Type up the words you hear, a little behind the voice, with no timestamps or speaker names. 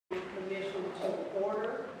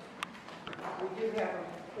have a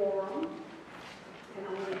quorum, and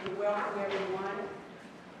I want to welcome everyone,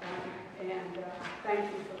 and thank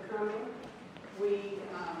you for coming.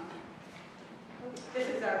 This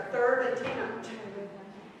is our third attempt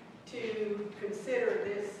to consider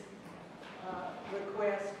this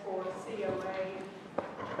request for COA,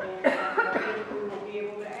 and I think we will be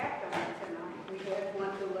able to act on it tonight. We had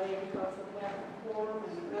one delay because of lack of quorum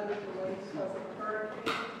and another delay because of a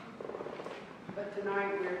hurricane, but tonight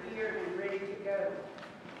we're here and ready to go.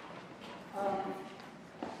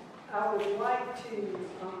 I would like to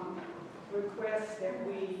request that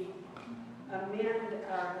we amend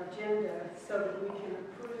our agenda so that we can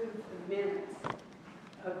approve the minutes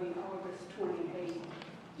of the August 28th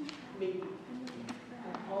meeting.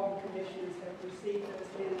 All the commissioners have received those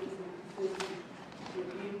minutes and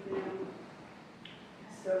reviewed them.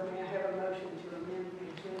 So may I have a motion to amend the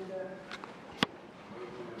agenda?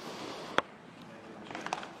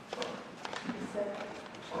 Second.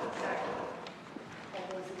 All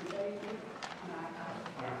those in favor?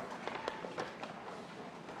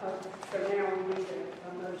 So now we need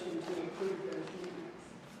a motion to approve those minutes.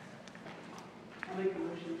 I'll make a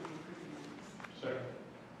motion to approve the minutes. Second.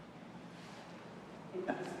 Any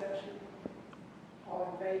discussion?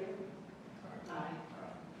 All in favor? Aye.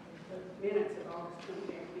 The minutes of August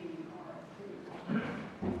 28th meeting are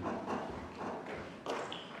approved.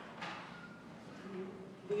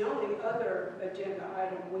 The only other agenda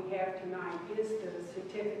item we have tonight is the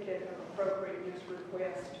certificate of appropriateness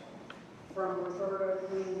request from Roberta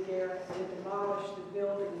Green Garrett to demolish the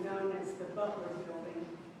building known as the Butler Building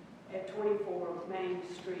at 24 Main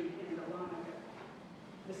Street in Dahlonega.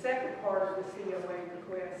 The second part of the COA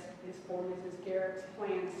request is for Mrs. Garrett's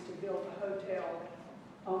plans to build a hotel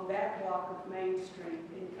on that block of Main Street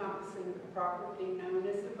encompassing the property known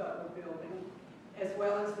as the Butler Building, as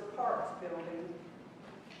well as the Parks Building,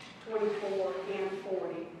 24 and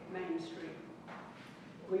 40 Main Street.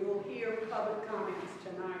 We will hear public comments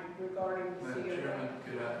tonight regarding the Madam COA. Chairman,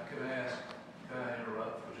 could I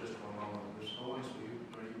interrupt for just one moment? Ms. Hoyes,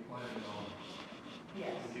 are you planning on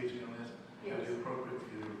Yes. recusing on this? Yes. Would it be appropriate for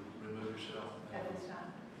you to remove yourself? At this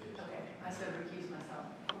time? Yes. Okay, I said recuse myself.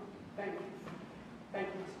 Thank you. Thank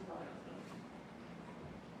you, Mr. Price.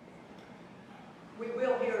 We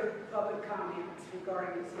will hear public comments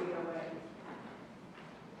regarding the COA.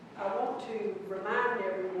 I want to remind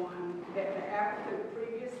everyone that the applicant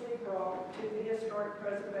previously brought to the Historic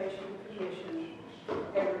Preservation Commission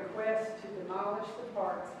a request to demolish the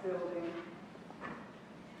Parks Building,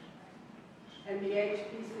 and the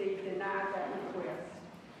HPC denied that request.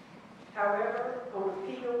 However, on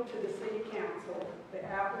appeal to the City Council, the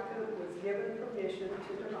applicant was given permission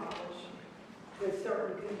to demolish with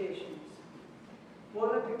certain conditions.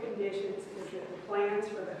 One of the conditions is that the plans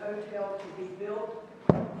for the hotel to be built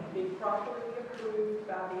be properly approved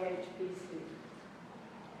by the HPC.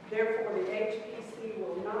 Therefore, the HPC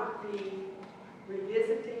will not be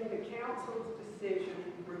revisiting the council's decision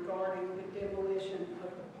regarding the demolition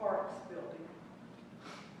of the Parks Building.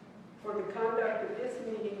 For the conduct of this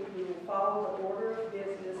meeting, we will follow the order of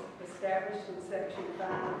business established in Section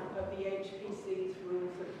 5 of the HPC's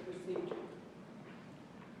Rules of Procedure.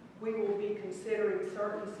 We will be considering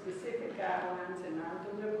certain specific guidelines in our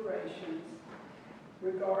deliberations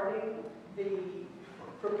regarding the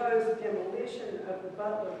proposed demolition of the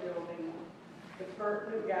Butler Building. The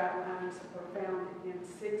pertinent guidelines are found in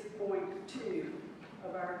 6.2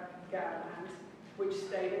 of our guidelines, which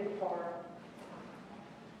state in part,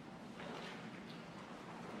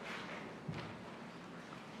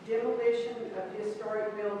 demolition of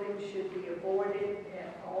historic buildings should be avoided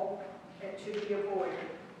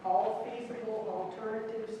All feasible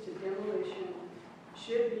alternatives to demolition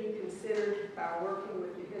should be considered by working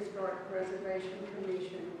with the Historic Preservation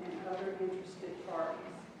Commission and other interested parties.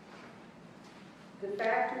 The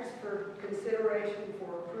factors for consideration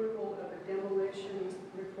for approval of a demolition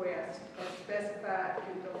request are specified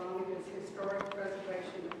in Dahlonaga's Historic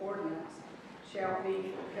Preservation Ordinance shall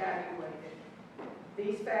be evaluated.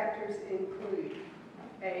 These factors include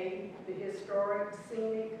A, the historic,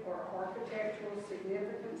 scenic, or architectural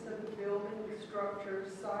significance of the building, structure,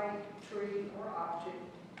 site, tree, or object.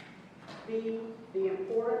 B, the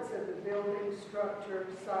importance of the building, structure,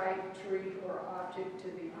 site, tree, or object to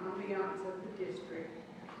the ambiance of the district.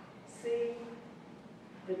 C,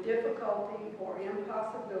 the difficulty or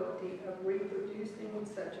impossibility of reproducing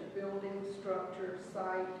such a building, structure,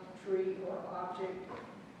 site, tree, or object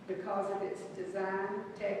because of its design,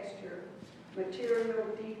 texture, material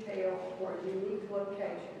detail, or unique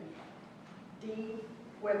location. D,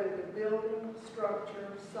 whether the building, structure,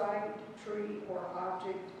 site, tree, or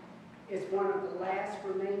object is one of the last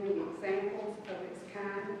remaining examples of its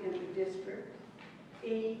kind in the district.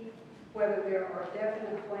 E, whether there are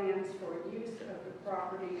definite plans for use of the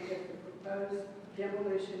property if the proposed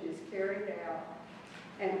demolition is carried out,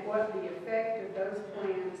 and what the effect of those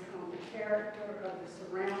plans on the character of the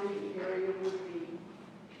surrounding area would be.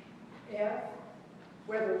 F,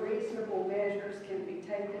 whether reasonable measures can be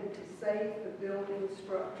taken to save the building,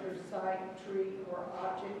 structure, site, tree, or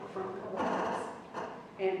object from collapse.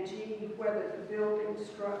 And G, whether the building,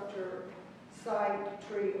 structure, site,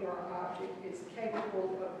 tree, or object is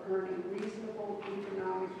capable of earning reasonable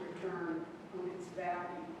economic return on its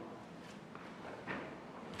value.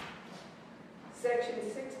 Section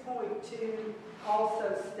 6.2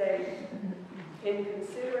 also states, in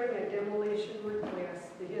considering a demolition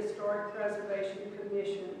request, the Historic Preservation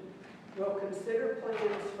Commission will consider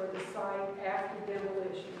plans for the site after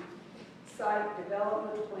demolition. Site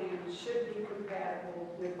development plans should be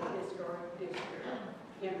compatible with the historic district.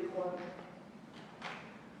 End quote.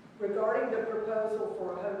 Regarding the proposal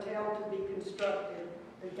for a hotel to be constructed,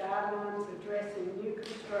 the guidelines addressing new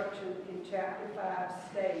construction in Chapter 5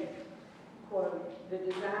 state, quote, the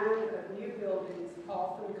design of new buildings,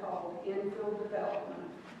 often called infill development,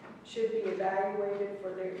 should be evaluated for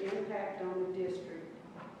their impact on the district.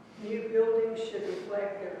 New buildings should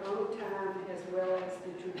reflect their own time as well as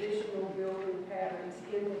the traditional building patterns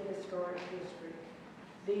in the historic district.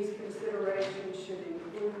 These considerations should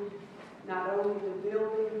include not only the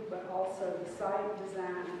building, but also the site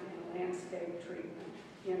design and landscape treatment,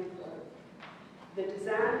 end quote. The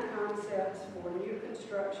design concepts for new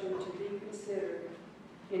construction to be considered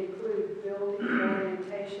include building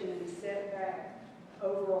orientation and setback,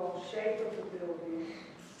 overall shape of the building,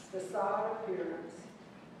 facade appearance,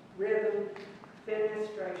 rhythm,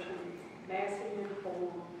 fenestration, massing and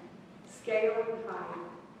form, scale and height,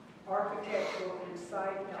 architectural and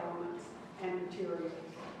site elements, and materials.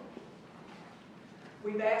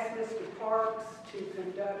 We've asked Mr. Parks to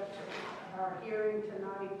conduct our hearing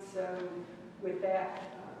tonight, so with that,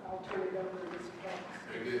 I'll turn it over to Mr. Parks.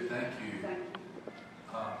 Very good, thank you. Thank you.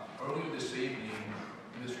 Earlier this evening,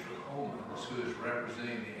 Mr. Holmes, who is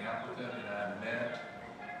representing the applicant, and I met,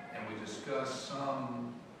 and we discussed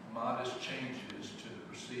some modest changes to the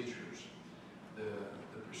procedures.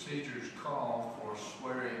 The procedures call for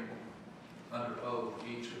swearing under oath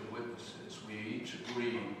each of the witnesses. We each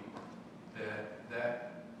agreed that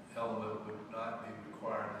that element would not be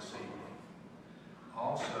required this evening.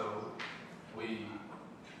 Also, we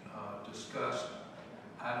discussed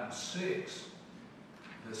item 6,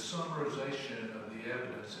 the summarization of the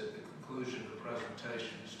evidence at the conclusion of the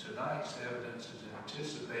presentations. Tonight's evidence is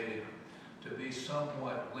anticipated to be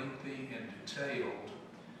somewhat lengthy and detailed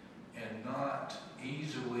and not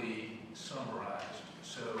easily summarized.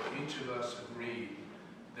 So each of us agreed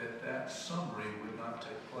that that summary would not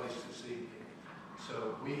take place this evening.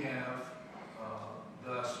 So we have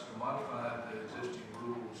thus modified the existing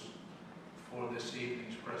rules for this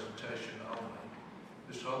evening's presentation only.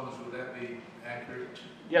 Mr. Holmes, would that be accurate?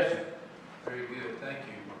 Yes, sir. Very good, thank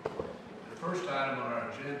you. The first item on our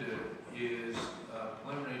agenda is a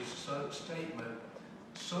preliminary statement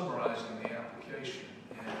summarizing the application.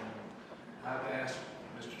 And I've asked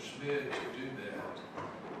Mr. Smith to do that.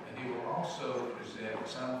 And he will also present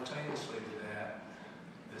simultaneously to that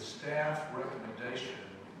the staff recommendation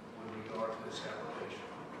with regard to this application.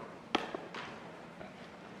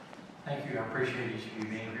 Thank you. I appreciate each of you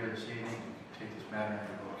being here this evening to take this matter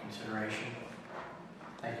into consideration.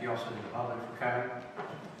 Thank you also to the public for coming.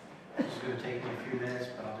 This is going to take me a few minutes,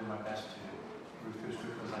 but I'll do my best to move through as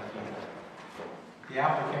quickly as I can. The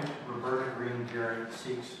applicant, Roberta Green Garrett,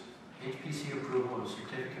 seeks HPC approval of a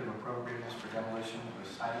certificate of appropriateness for demolition of a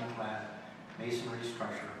siding-clad masonry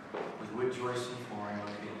structure with wood joists and flooring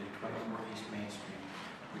located at 24 East Main Street,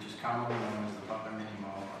 which is commonly known as the Butler Mini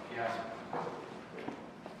Mall or Piazza.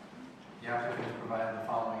 The applicant has provided the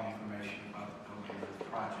following information about the building of the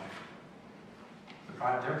project.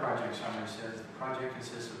 Their project summary says the project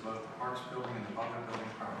consists of both the Parks Building and the Butler Building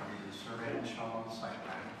properties as surveyed and shown on the site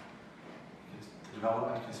plan. The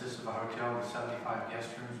development consists of a hotel with 75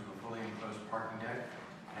 guest rooms with a fully enclosed parking deck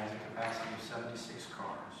and has a capacity of 76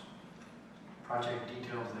 cars. Project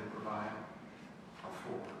details they provide are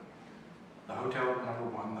 4. The hotel, number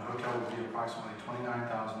 1, the hotel will be approximately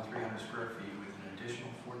 29,300 square feet with an additional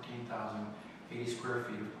 14,080 square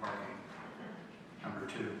feet of parking. Number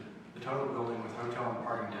 2, the total building with hotel and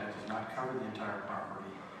parking deck does not cover the entire property.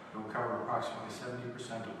 It will cover approximately 70%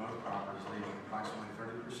 of both properties, leaving approximately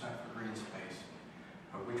 30% for green space,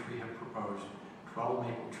 of which we have proposed 12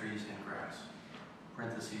 maple trees and grass.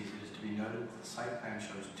 Parentheses, it is to be noted that the site plan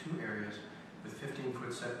shows 2 areas with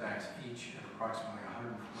 15-foot setbacks each at approximately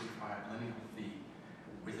 145 lineal feet,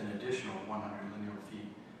 with an additional 100 lineal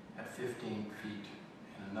feet at 15 feet,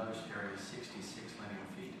 and another area 66 lineal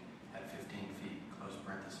feet at 15 feet, close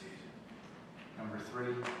parentheses. Number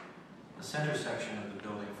 3, the center section of the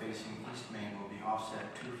building facing East Main will be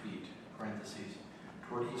offset 2 feet, parentheses,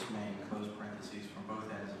 toward East Main, close parentheses, from both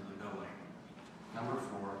ends of the building. Number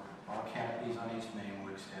 4, all canopies on East Main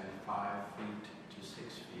will extend 5 feet to 6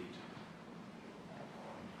 feet.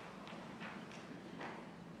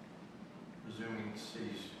 Resuming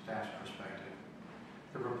city staff's perspective.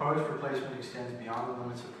 The proposed replacement extends beyond the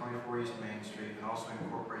limits of 24 East Main Street and also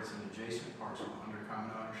incorporates an adjacent parcel under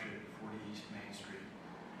common ownership of 40 East Main Street.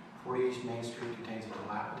 40 East Main Street contains a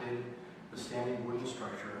dilapidated but standing wooden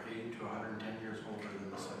structure 80 to 110 years older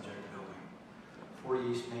than the subject building.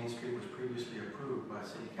 40 East Main Street was previously approved by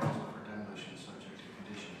City Council for demolition subject to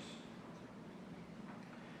conditions.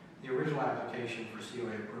 The original application for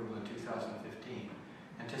COA approval in 2015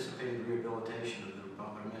 anticipated rehabilitation of the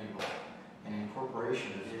Butler Mini Bar and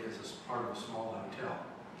incorporation of it as a part of a small hotel,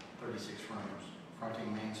 36 rooms,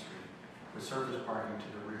 fronting Main Street, with surface parking to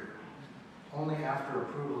the rear. Only after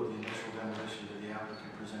approval of the initial demolition did the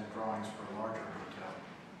applicant present drawings for a larger hotel.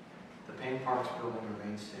 The Payne Parks building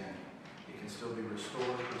remains standing. It can still be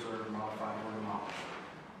restored, preserved, modified, or demolished.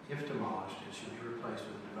 If demolished, it should be replaced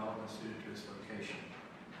with a development suited to its location.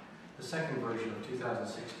 The second version of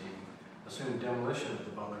 2016 assumed demolition of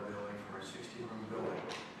the Butler building for a 60-room building,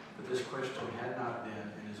 but this question had not been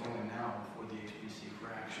and is only now before the HPC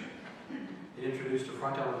for action. It introduced a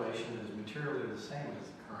front elevation that is materially the same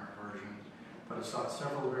as the current version, but it sought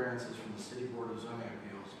several variances from the City Board of Zoning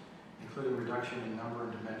Appeals, including reduction in number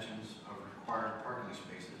and dimensions of required parking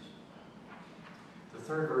spaces. The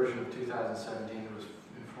third version of 2017 that was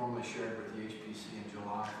informally shared with the HPC in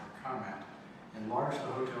July for comment enlarged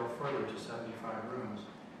the hotel further to 75 rooms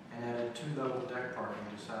and added 2-level deck parking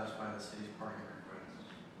to satisfy the city's parking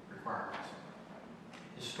requirements.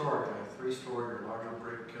 Historically, 3-story or larger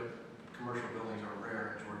brick commercial buildings are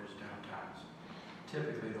rare in Georgia's downtowns.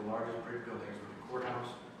 Typically, the largest brick buildings were the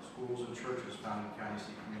courthouse, schools, and churches found in county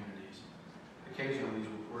seat communities. Occasionally,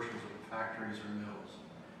 these were portions of factories or mills.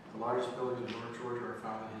 The largest buildings in North Georgia are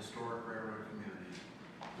found in historic railroad communities.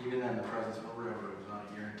 Even then, the presence of a railroad was not a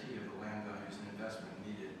guarantee of the land values and investment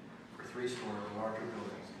needed for 3-story or larger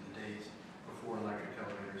buildings in the days before electric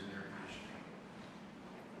elevators and air conditioning.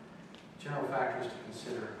 General factors to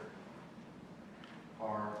consider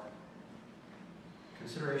are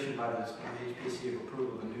consideration by the HPC of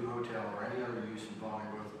approval of a new hotel or any other use involving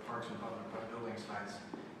both the parks and public building sites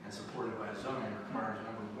and supported by zoning requires,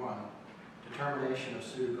 number 1, determination of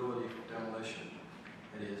suitability for demolition,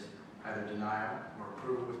 that is, either denial or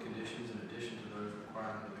approval with conditions in addition to those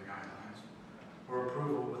required under the guidelines, or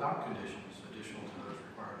approval without conditions additional to those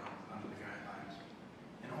required under the guidelines.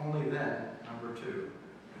 And only then, number 2,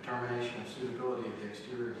 determination of suitability of the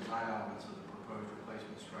exterior design elements of the proposed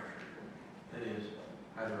replacement structure, that is,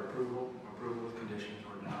 either approval with conditions,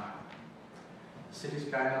 or denial. The city's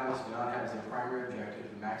guidelines do not have as their primary objective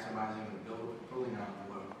of maximizing the building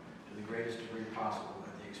envelope to the greatest degree possible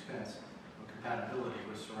at the expense of compatibility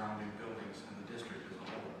with surrounding buildings and the district as a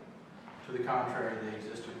whole. To the contrary, they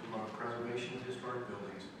exist to promote preservation of historic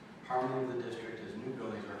buildings, harmony of the district as new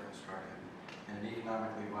buildings are constructed, and an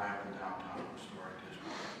economically viable downtown historic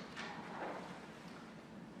district.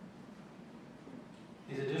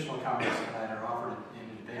 These additional comments tonight are offered in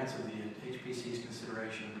advance of the HPC's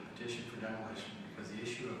consideration of the petition for demolition because the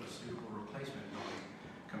issue of a suitable replacement building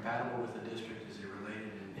compatible with the district is a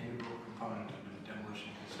related and integral component of the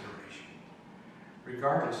demolition consideration.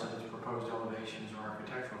 Regardless of its proposed elevations or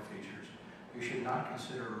architectural features, you should not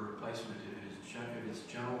consider a replacement if its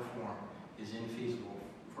general form is infeasible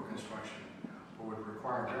for construction or would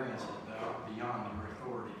require variances beyond your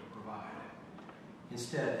authority to provide.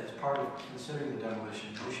 Instead, as part of considering the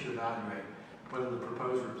demolition, you should evaluate whether the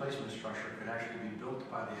proposed replacement structure could actually be built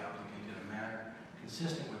by the applicant in a manner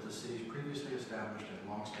consistent with the city's previously established and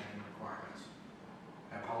long-standing requirements.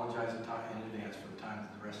 I apologize in advance for the time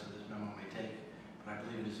that the rest of this memo may take, but I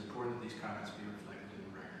believe it is important that these comments be reflected in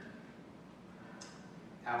the record.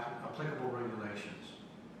 Applicable regulations.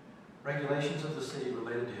 Regulations of the city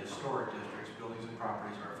related to historic districts, buildings, and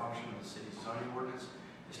properties are a function of the city's zoning ordinance,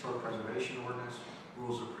 historic preservation ordinance,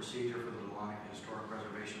 rules of procedure for the Dahlonega Historic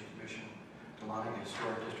Preservation Commission, Dahlonega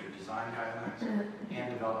Historic District Design Guidelines, and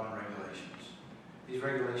development regulations. These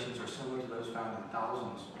regulations are similar to those found in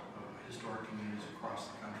thousands of historic communities across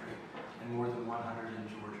the country and more than 100 in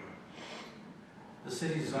Georgia. The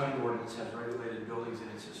city's zoning ordinance has regulated buildings in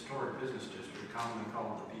its historic business district, commonly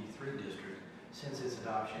called the P3 district, since its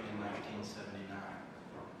adoption in 1979.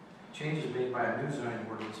 Changes made by a new zoning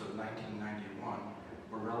ordinance of 1991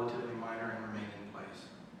 were relatively minor and remain in place.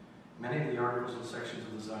 Many of the articles and sections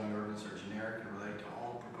of the zoning ordinance are generic and relate to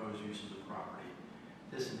all proposed uses of property.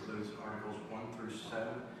 This includes Articles 1 through 7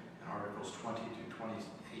 and Articles 20 to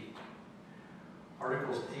 28.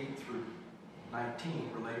 Articles 8 through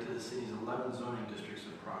 19 relate to the city's 11 zoning districts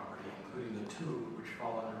of property, including the 2 which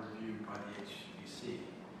fall under review by the HPC.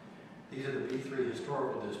 These are the B3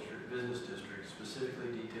 Historical District, Business District,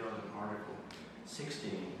 specifically detailed in Article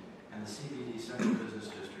 16, and the CBD Central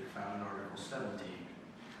Business District found in Article 17.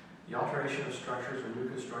 The alteration of structures or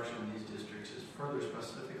new construction in these districts is further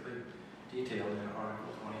specifically detailed in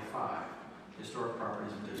Article 25, Historic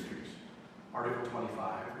Properties and Districts. Article 25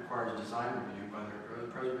 requires design review by the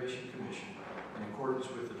Preservation Commission in accordance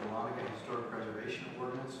with the Dahlonega Historic Preservation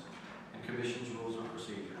Ordinance and Commission's Rules of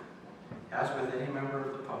Procedure. As with any member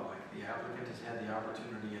of the public, the applicant has had the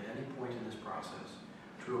opportunity at any point in this process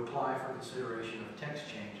to apply for consideration of text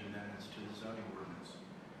change amendments to the zoning ordinance.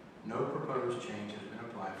 No proposed change has been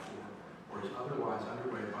applied for or is otherwise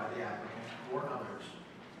underway by the applicant or others,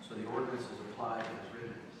 so the ordinance is applied as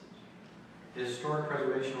written. The Historic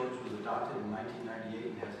Preservation Ordinance was adopted in 1998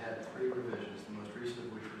 and has had 3 revisions, the most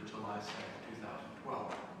recent of which was July 2, 2012.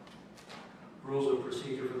 Rules of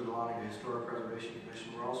procedure for the Dahlonega Historic Preservation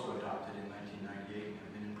Commission were also adopted in 1998 and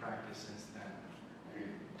have been in practice since then.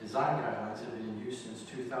 Design guidelines have been in use since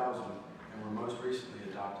 2000 and were most recently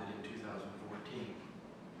adopted in 2014.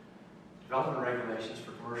 Development regulations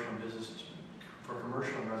for commercial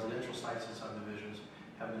and residential sites and subdivisions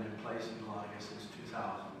have been in place in Dahlonega since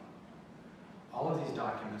 2000. All of these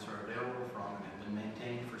documents are available from and have been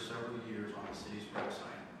maintained for several years on the city's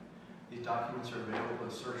website. These documents are available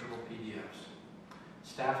as searchable PDFs.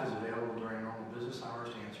 Staff is available during normal business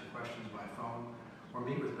hours to answer questions by phone or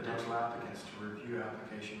meet with potential applicants to review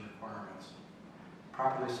application requirements.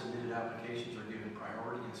 Properly submitted applications are given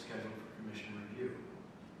priority and scheduled for commission review.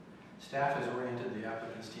 Staff has oriented the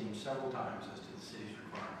applicants team several times as to the city's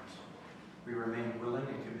requirements. We remain willing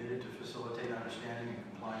and committed to facilitate understanding and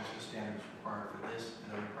compliance with standards required for this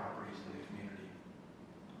and other properties in the community.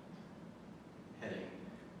 Heading: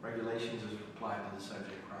 Regulations as applied to the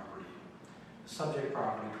subject property. The subject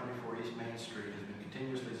property, 24 East Main Street, has been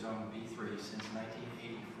continuously zoned B3 since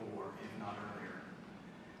 1984, if not earlier.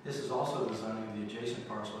 This is also the zoning of the adjacent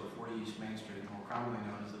parcel of 40 East Main Street, more commonly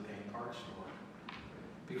known as the Payne Park Store.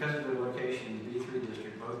 Because of their location in the B3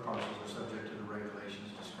 district, both parcels are subject to the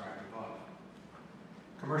regulations described above.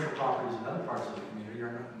 Commercial properties in other parts of the community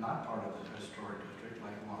are not part of the historic district,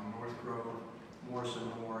 like along North Grove, Morrison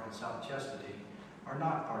Moore, and South Chastity, are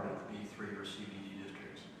not part of the B3 or CBD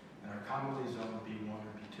districts and are commonly zoned B1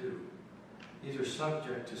 or B2. These are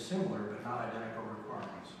subject to similar but not identical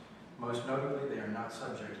requirements. Most notably, they are not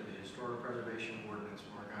subject to the Historic Preservation Ordinance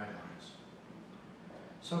or guidelines.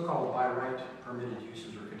 So-called by right permitted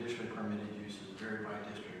uses or conditionally permitted uses vary by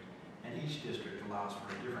district, and each district allows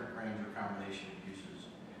for a different range or combination of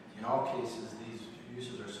uses. In all cases, these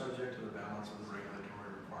uses are subject to the balance of the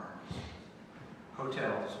regulatory requirements.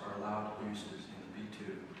 Hotels are allowed uses in the B2,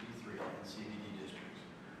 B3, and CBD districts.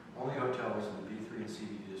 Only hotels in the B3 and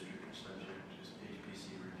CBD district are subject to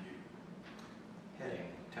HPC review.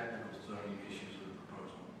 Heading: Technical zoning issues of the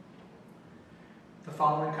proposal. The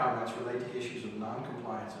following comments relate to issues of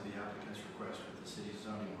non-compliance of the applicant's request with the city's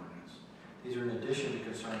zoning ordinance. These are in addition to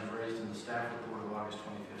concerns raised in the staff report of August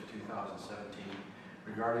 25, 2017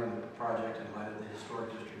 regarding the project in light of the historic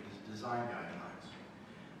district design guidelines.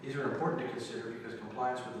 These are important to consider because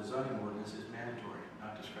compliance with the zoning ordinance is mandatory,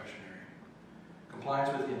 not discretionary. Compliance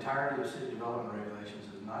with the entirety of city development regulations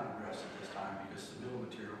is not addressed at this time because submittal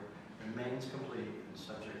material remains complete and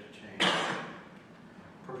subject to change.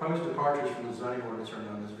 Proposed departures from the zoning ordinance are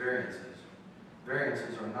known as variances.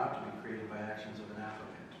 Variances are not to be created by actions of an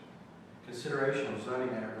applicant. Consideration of zoning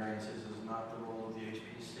matter variances is not the role of the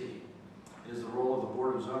HPC. It is the role of the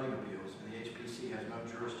Board of Zoning Appeals, and the HPC has no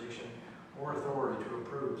jurisdiction or authority to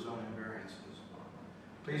approve zoning variances.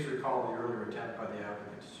 Please recall the earlier attempt by the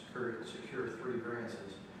applicant to secure 3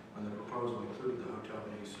 variances when the proposal included the hotel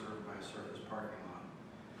being served by a surface parking lot.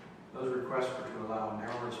 Those requests were to allow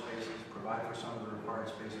narrower spaces, provide for some of the required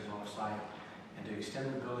spaces off-site, and to extend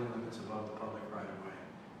the building limits above the public right-of-way.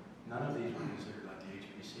 None of these were considered by the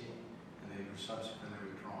HPC, and they were subsequently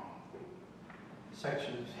withdrawn.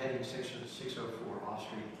 Heading Section 604,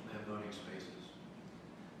 off-street loading spaces.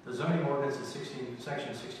 The zoning ordinance is Section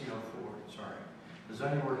 1604, The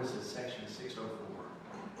zoning ordinance is Section 604,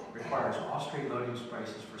 requires off-street loading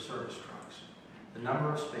spaces for service trucks. The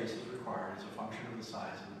number of spaces required is a function of the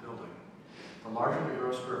size of the building. The larger the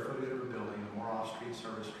gross square footage of a building, the more off-street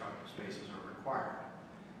service truck spaces are required.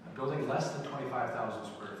 A building less than 25,000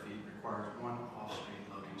 square feet requires one off-street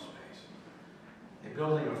loading space. A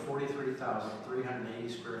building of 43,380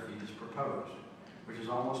 square feet is proposed, which is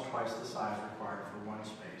almost twice the size required for one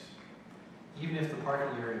space. Even if the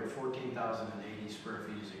parking area of 14,080 square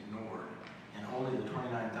feet is ignored, and only the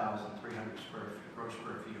 29,300 gross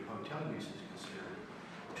square feet of hotel use is considered,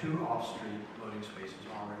 2 off-street loading spaces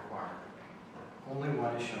are required. Only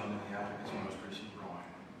one is shown in the applicant's most recent drawing.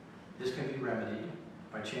 This can be remedied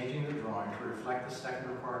by changing the drawing to reflect the second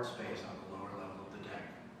required space on the lower level of the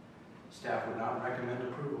deck. Staff would not recommend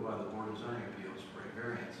approval by the Board of Zoning Appeals for a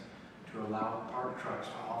variance to allow parked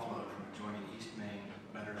trucks to offload from adjoining East Main,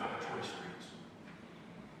 Meadows, and Choice Streets.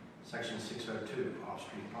 Section 602,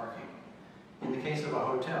 off-street parking. In the case of a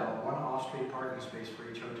hotel, 1 off-street parking space for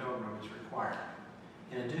each hotel room is required.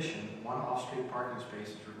 In addition, 1 off-street parking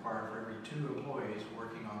space is required for every 2 employees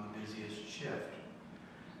working on the busiest shift.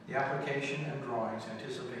 The application and drawings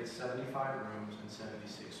anticipate 75 rooms and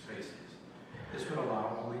 76 spaces. This would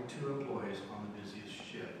allow only 2 employees on the busiest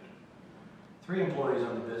shift. 3 employees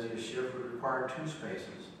on the busiest shift would require 2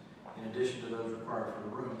 spaces, in addition to those required for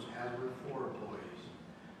the rooms, as would 4 employees.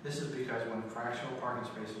 This is because when fractional parking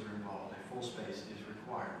spaces are involved, a full space is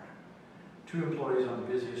required. 2 employees on the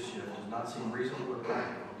busiest shift does not seem reasonable or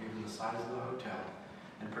practical given the size of the hotel,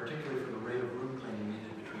 and particularly for the rate of room cleaning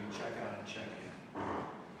needed between checkout and check-in.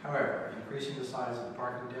 However, increasing the size of the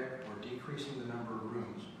parking deck or decreasing the number of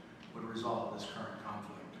rooms would resolve this current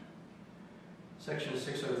conflict. Section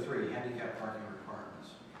 603, handicap parking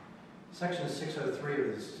requirements. Section 603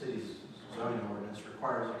 of the city's zoning ordinance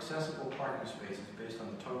requires accessible parking spaces based on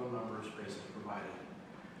the total number of spaces provided.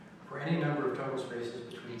 For any number of total spaces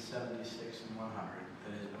between 76 and 100,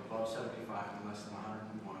 that is above 75 and less than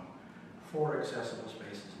 101, 4 accessible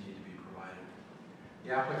spaces need to be provided.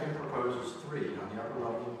 The applicant proposes 3 on the upper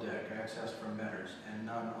level of deck access from Meadows and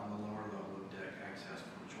none on the lower level of deck access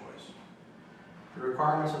from Choice. The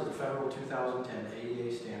requirements of the federal 2010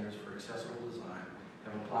 ADA standards for accessible design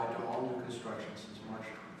have applied to all new construction since March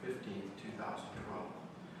 15, 2012.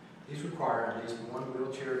 These require at least 1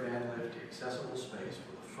 wheelchair van lift accessible space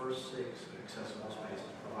for the first 6 accessible spaces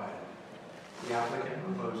provided. The applicant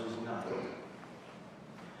proposes none.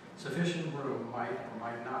 Sufficient room might or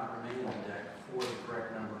might not remain on deck for the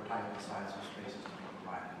correct number, type, and size of spaces to be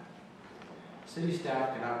provided. City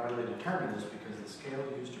staff cannot readily determine this because the scale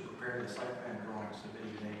used to prepare the site plan drawing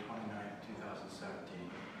submitted May 29, 2017,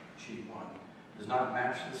 sheet 1, does not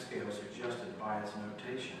match the scale suggested by its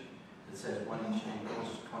notation that says 1 inch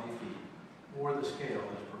equals 20 feet, or the scale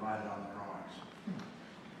that is provided on the drawings.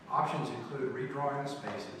 Options include redrawing the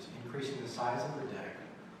spaces, increasing the size of the deck,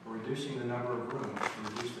 or reducing the number of rooms to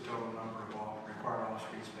reduce the total number of required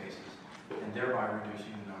off-street spaces, and thereby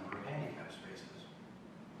reducing the number of handicap spaces.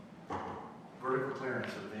 Vertical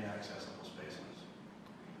clearance of van accessible spaces.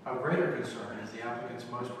 Of greater concern is the applicant's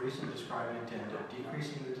most recent described intent of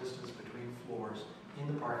decreasing the distance between floors in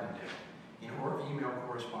the parking deck in email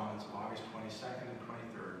correspondence of August 22nd and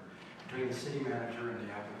 23rd between the city manager and the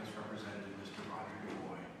applicant's representative, Mr. Roger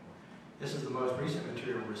Deboy. This is the most recent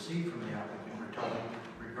material received from the applicant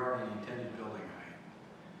regarding intended building height.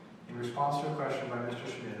 In response to a question by Mr.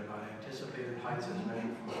 Schmidt about anticipated heights as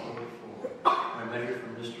measured from floor to floor, when measured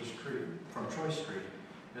from Choice Street,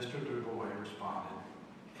 Mr. Deboy responded: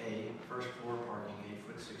 A, first floor parking 8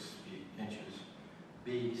 foot 6 inches.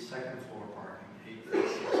 B, second floor parking 8 foot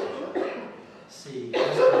 6 inches. C,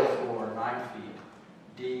 guest room floor 9 feet.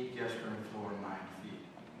 D, guest room floor 9 feet.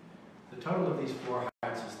 The total of these floor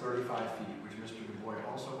heights is 35 feet, which Mr. Deboy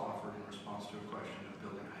also offered in response to a question of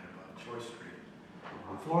building height above Choice Street.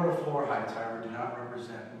 Floor-to-floor heights, however, do not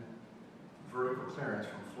represent vertical clearance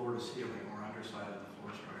from floor to ceiling or underside of the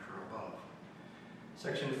floor structure above.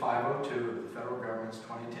 Section 502 of the federal government's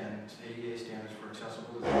 2010 ADA standards for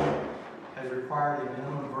accessible design has required a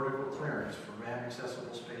minimum vertical clearance for van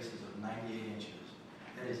accessible spaces of 98 inches,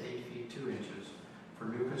 that is 8 feet 2 inches, for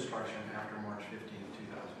new construction after March 15,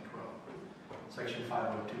 2012. Section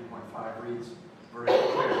 502.5 reads, vertical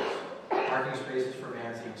clearance. Parking spaces for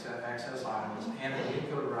vans and access aisles and a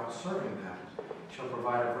vehicular route serving them shall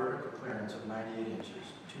provide a vertical clearance of 98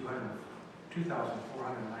 inches, 2,490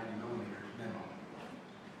 millimeters minimum.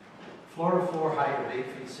 Floor-to-floor height of 8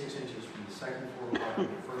 feet 6 inches from the second floor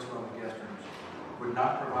parking to first level guest rooms would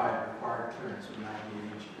not provide required clearance of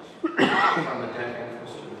 98 inches from the deck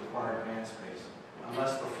entrance to the required van space,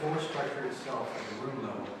 unless the floor structure itself at the room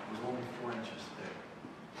level was only 4 inches thick.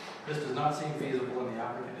 This does not seem feasible, and the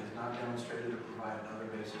applicant has not demonstrated or provided other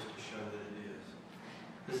basis to show that it is.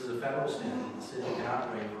 This is a federal standard the city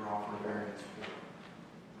cannot waive or offer a variance for.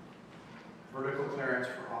 Vertical clearance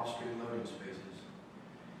for off-street loading spaces.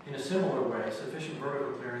 In a similar way, sufficient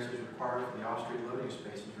vertical clearance is required for the off-street loading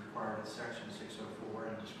spaces required in section 604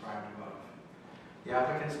 and described above. The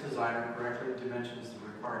applicant's designer correctly dimensions the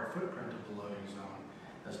required footprint of the loading zone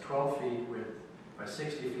as 12 feet width by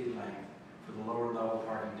 60 feet length for the lower level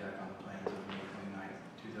parking deck on the plans of May 29,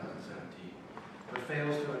 2017, but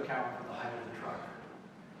fails to account for the height of the truck.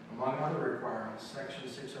 Among other requirements, section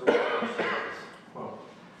 604 says, quote,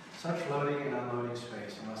 such loading and unloading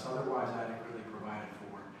space, unless otherwise adequately provided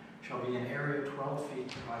for, shall be an area 12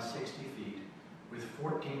 feet by 60 feet with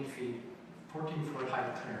 14-foot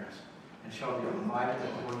height clearance, and shall be provided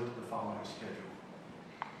according to the following schedule.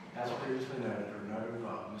 As previously noted or noted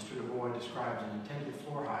above, Mr. Deboy describes an intended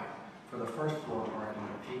floor height for the first floor parking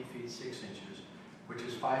of 8 feet 6 inches, which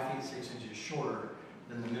is 5 feet 6 inches shorter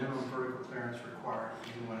than the minimum vertical clearance required,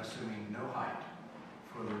 even when assuming no height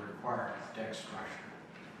for the required deck structure.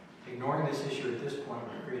 Ignoring this issue at this point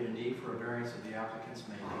would create a need for a variance of the applicant's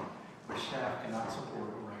making, which staff cannot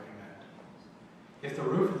support or recommend. If the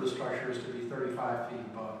roof of the structure is to be 35 feet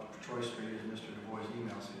above Troy Street, as Mr. Deboy's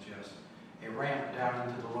email suggests, a ramp down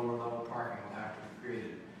into the lower level parking will have to be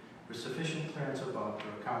created with sufficient clearance above to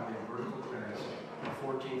accommodate vertical clearance of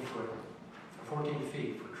 14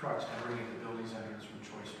 feet for trucks entering the building's entrance from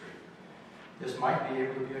Troy Street. This might be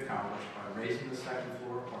able to be accomplished by raising the second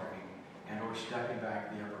floor parking and or stepping back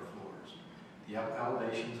the upper floors. The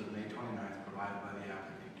elevations of May 29th provided by the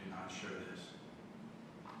applicant do not show this.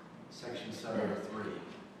 Section 703,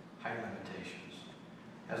 height limitations.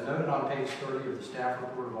 As noted on page 30 of the staff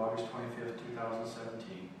report of August 25th,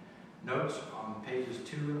 2017, notes on pages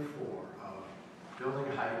 2 and 4 of building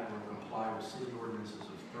height will comply with city ordinances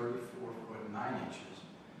of 34 foot 9 inches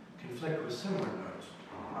conflict with similar notes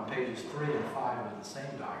on pages 3 and 5 of the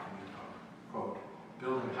same document of, quote,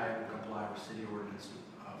 building height will comply with city ordinances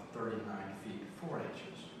of 39 feet 4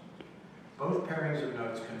 inches. Both pairings of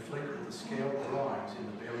notes conflict with the scale drawings in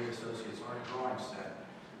the Bailey Associates art drawing set,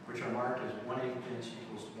 which are marked as 1/8 inch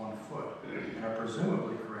equals 1 foot, and are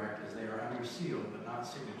presumably correct as they are under seal but not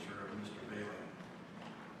signature of Mr. Bailey.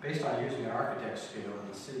 Based on using an architect's scale and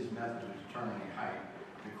the city's method of determining height,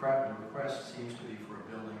 the request seems to be for a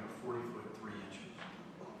building of 40 foot 3 inches.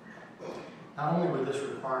 Not only would this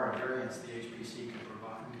require a variance the HPC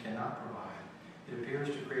cannot provide, it appears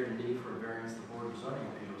to create a need for a variance the Board of Zoning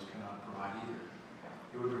Appeals cannot provide either.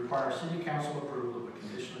 It would require City Council approval of a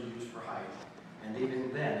conditional use for height, and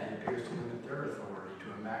even then it appears to limit their authority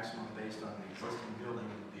to a maximum based on the existing building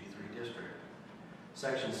in the B3 district.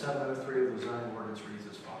 Section 703 of the zoning ordinance reads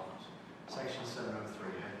as follows. Section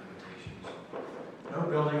 703, height limitations. No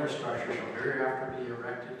building or structure shall hereafter be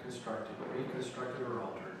erected, constructed, reconstructed, or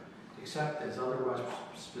altered, except as otherwise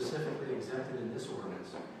specifically exempted in this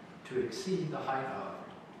ordinance, to exceed the height of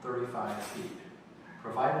 35 feet,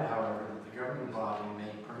 provided, however, that the governing body may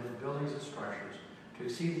permit buildings and structures to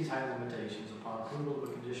exceed these height limitations upon approval of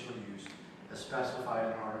a conditional use as specified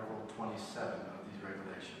in Article 27 of these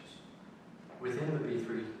regulations. Within the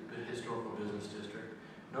B3 Historical Business District,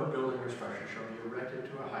 no building or structure shall be erected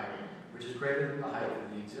to a height which is greater than the height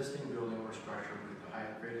of the existing building or structure with the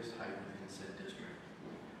greatest height within said district.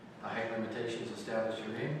 The height limitations established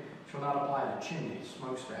herein shall not apply to chimneys,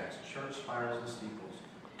 smokestacks, church spires and steeples,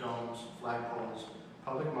 domes, flagpoles,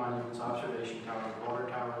 public monuments, observation towers, water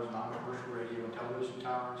towers, non-commercial radio and television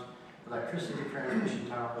towers, electricity transmission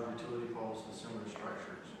towers, utility poles, and similar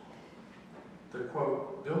structures. The,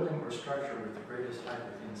 quote, building or structure with the greatest height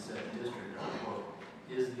within said district, unquote,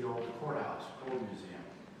 is the old courthouse, Gold Museum,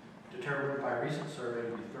 determined by recent survey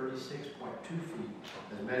to be 36.2 feet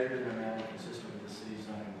as measured in a manner consistent with the city's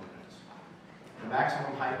zoning ordinance. The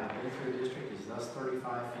maximum height of the B3 district is thus 35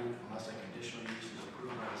 feet unless a conditional use is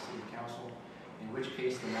approved by the city council, in which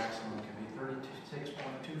case the maximum can be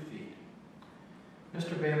 36.2 feet.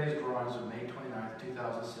 Mr. Bailey's drawings of May 29,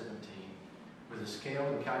 2017, with a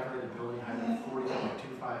scaled and calculated building height of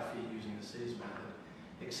 40.25 feet using the city's method,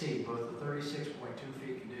 exceed both the 36.2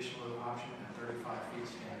 feet conditional option and 35 feet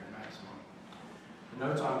standard maximum. The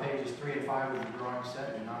notes on pages 3 and 5 of the drawing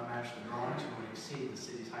set do not match the drawings and would exceed the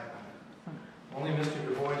city's height limit. Only Mr.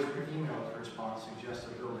 Deboy's email response suggests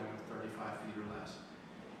a building of 35 feet or less.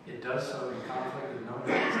 It does so in conflict with known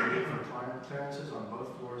needed for clearances on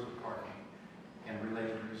both floors of parking and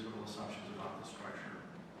related reasonable assumptions about the structure.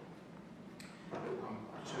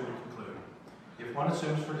 Soon to conclude. If one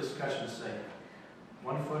assumes for discussion's sake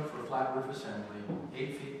 1 foot for flat roof assembly,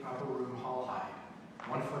 8 feet upper room hall height,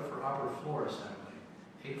 1 foot for upper floor assembly,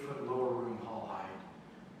 8 foot lower room hall height,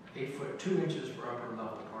 8 foot 2 inches for upper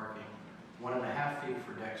level parking, 1.5 feet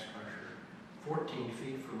for deck structure, 14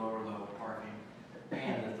 feet for lower level parking,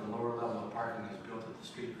 and that the lower level of parking is built at the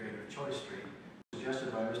street grade of Choice Street. Suggested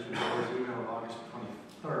by Mr. Deboy's email of August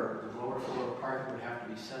 23rd, the lower floor of parking would have to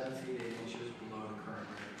be 7 feet 8 inches below the current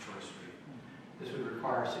grade of Choice Street. This would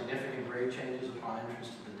require significant grade changes upon entrance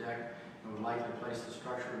to the deck and would likely place the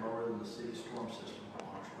structure lower than the city's storm system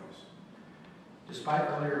along Choice. Despite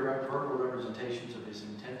earlier verbal representations of his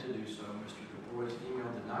intent to do so, Mr. Deboy's email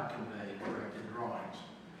did not convey corrected drawings,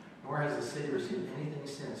 nor has the city received anything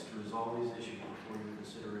since to resolve these issues before your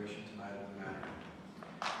consideration tonight of the matter.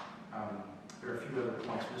 There are a few other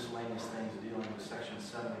points, miscellaneous things dealing with Section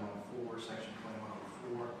 714, Section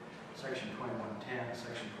 2104, Section 2110,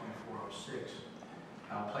 Section 2406.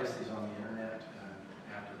 I'll place these on the internet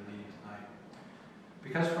after the meeting tonight.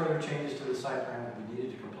 Because further changes to the site plan will be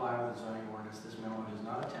needed to comply with the zoning ordinance, this memo does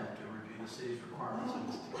not attempt to review the city's requirements and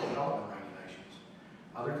its development regulations.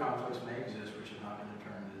 Other conflicts may exist which have not been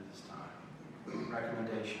determined at this time.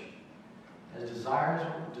 Recommendation. As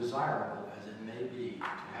desirable as it may be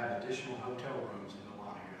to have additional hotel rooms in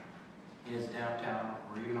Dahlonega, in its downtown,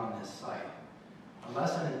 or even on this site,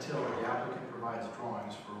 unless and until the applicant provides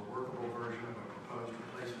drawings for a workable version of a proposed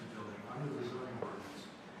replacement building under the zoning ordinance,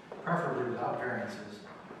 preferably without variances,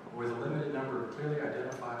 or with a limited number of clearly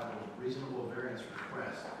identifiable reasonable variance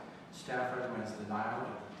requests, staff recommends denial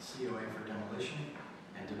of the COA for demolition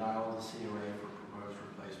and denial of the COA for proposed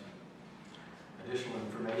replacement. Additional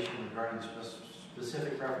information regarding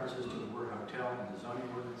specific references to the word hotel in the zoning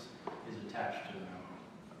ordinance is attached to the memo.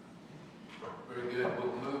 Very good.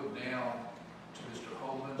 We'll move now to Mr.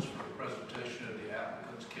 Holman's for the presentation of the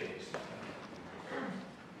applicant's case.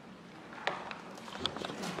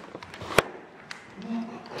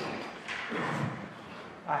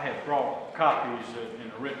 I have brought copies in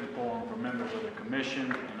a written form for members of the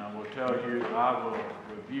commission, and I will tell you that I will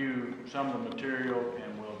review some of the material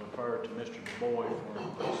and will defer to Mr. Deboy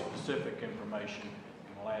for specific information,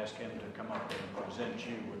 and will ask him to come up and present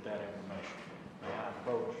you with that information. May I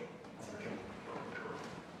approach?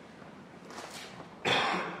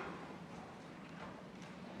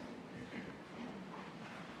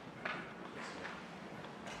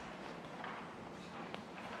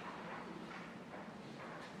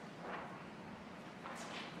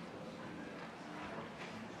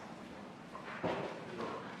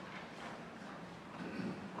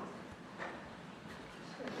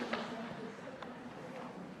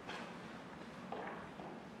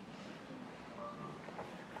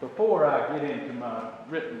 Before I get into my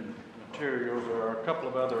written materials, there are a couple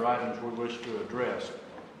of other items we wish to address.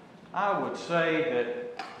 I would say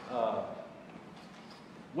that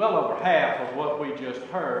well over half of what we just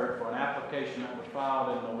heard for an application that was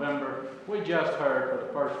filed in November, we just heard for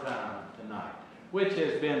the first time tonight, which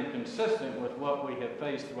has been consistent with what we have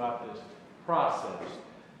faced throughout this process.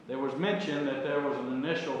 There was mention that there was an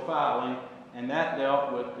initial filing, and that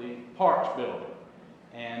dealt with the Parks building.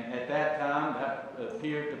 And at that time, that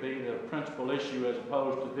appeared to be the principal issue as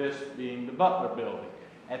opposed to this being the Butler building.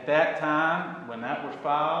 At that time, when that was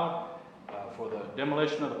filed for the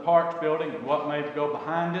demolition of the Parks building and what may go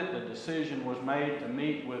behind it, the decision was made to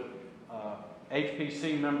meet with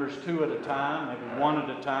HPC members 2 at a time, maybe 1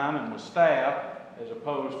 at a time, and with staff, as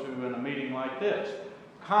opposed to in a meeting like this.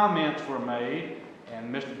 Comments were made,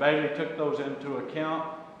 and Mr. Bailey took those into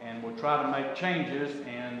account and would try to make changes,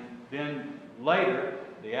 and then later,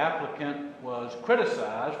 the applicant was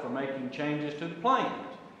criticized for making changes to the plans.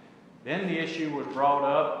 Then the issue was brought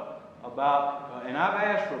up about, and I've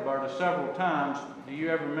asked Roberta several times, do you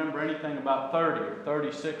ever remember anything about 30 or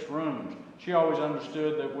 36 rooms? She always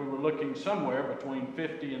understood that we were looking somewhere between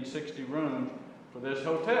 50 and 60 rooms for this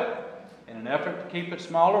hotel. In an effort to keep it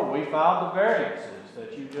smaller, we filed the variances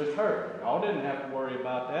that you just heard. Y'all didn't have to worry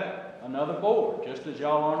about that. Another board, just as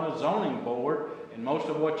y'all are on a zoning board, and most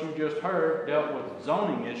of what you just heard dealt with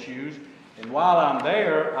zoning issues. And while I'm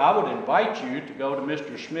there, I would invite you to go to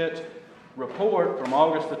Mr. Schmidt's report from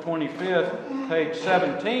August the 25th, page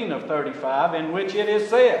 17 of 35, in which it is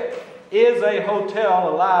said, is a hotel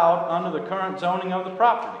allowed under the current zoning of the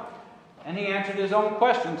property? And he answered his own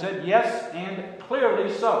question, said yes, and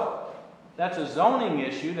clearly so. That's a zoning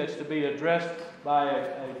issue that's to be addressed by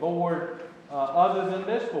a board other than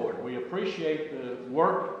this board. We appreciate the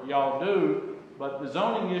work y'all do, but the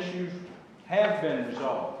zoning issues have been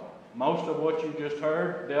resolved. Most of what you just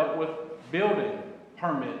heard dealt with building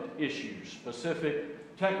permit issues,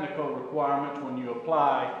 specific technical requirements when you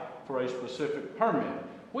apply for a specific permit.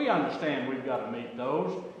 We understand we've got to meet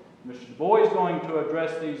those. Mr. Deboy is going to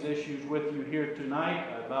address these issues with you here tonight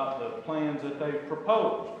about the plans that they've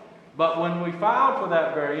proposed. But when we filed for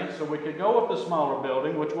that variance so we could go with the smaller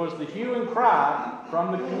building, which was the hue and cry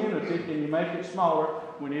from the community, can you make it smaller?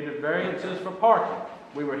 We needed variances for parking.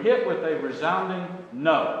 We were hit with a resounding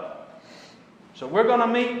no. So we're going to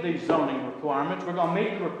meet these zoning requirements. We're going to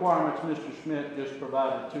meet the requirements Mr. Schmidt just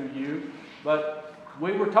provided to you. But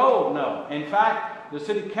we were told no. In fact, the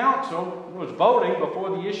city council was voting before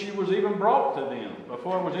the issue was even brought to them.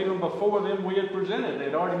 Before them we had presented. They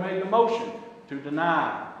had already made the motion to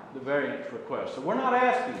deny the variance request. So we're not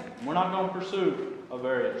asking. We're not going to pursue a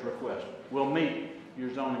variance request. We'll meet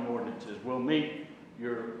your zoning ordinances. We'll meet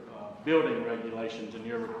your building regulations and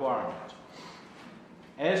your requirements.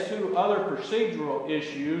 As to other procedural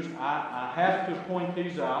issues, I have to point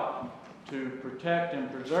these out to protect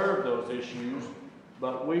and preserve those issues,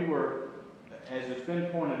 but we were, as it's been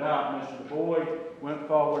pointed out, Mr. Deboy went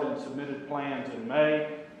forward and submitted plans in May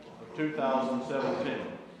of 2017.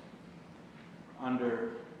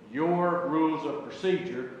 Under your rules of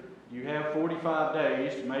procedure, you have 45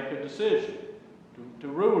 days to make a decision, to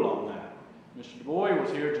rule on that. Mr. Deboy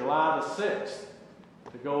was here July the 6th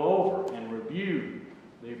to go over and review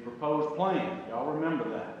the proposed plan. Y'all remember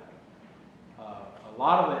that. A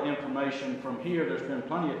lot of the information from here, there's been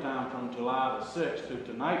plenty of time from July the 6th to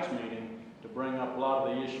tonight's meeting to bring up a lot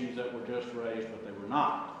of the issues that were just raised, but they were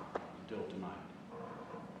not until tonight.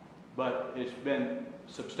 But it's been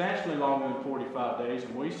substantially longer than 45 days,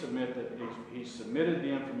 and we submit that he submitted the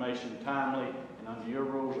information timely, and under your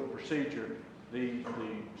rules of procedure, the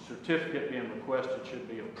certificate being requested should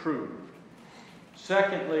be approved.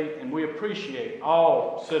 Secondly, and we appreciate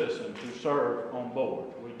all citizens who serve on board.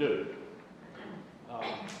 We do.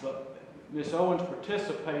 But Ms. Owens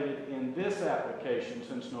participated in this application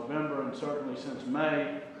since November and certainly since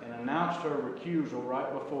May, and announced her recusal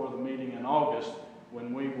right before the meeting in August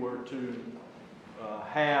when we were to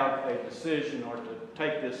have a decision or to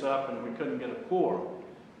take this up and we couldn't get a quorum.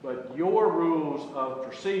 But your rules of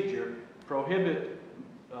procedure prohibit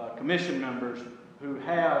commission members who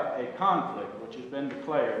have a conflict, which has been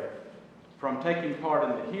declared, from taking part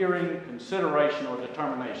in the hearing, consideration, or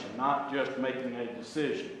determination, not just making a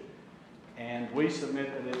decision. And we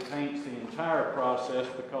submit that it taints the entire process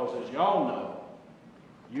because, as y'all know,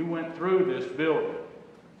 you went through this building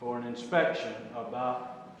for an inspection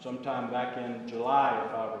about sometime back in July,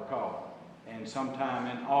 if I recall, and sometime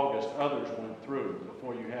in August others went through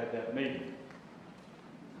before you had that meeting.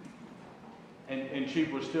 And she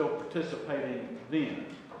was still participating then.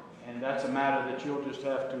 And that's a matter that you'll just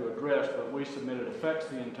have to address, but we submit it affects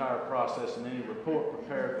the entire process, and any report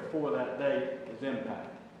prepared before that date is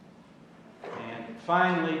impacted. And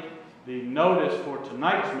finally, the notice for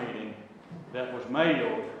tonight's meeting that was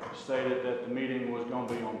mailed stated that the meeting was going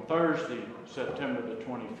to be on Thursday, September the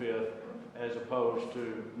 25th, as opposed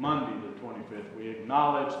to Monday the 25th. We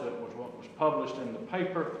acknowledge that was what was published in the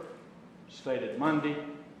paper, stated Monday,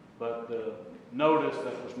 but the notice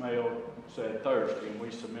that was mailed said Thursday, and we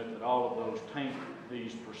submit that all of those taint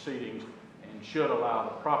these proceedings and should allow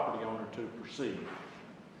the property owner to proceed.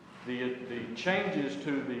 The changes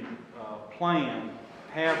to the plan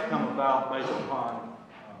have come about based upon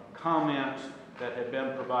comments that have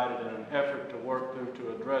been provided in an effort to work through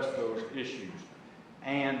to address those issues.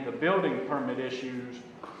 And the building permit issues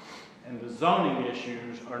and the zoning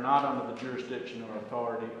issues are not under the jurisdiction or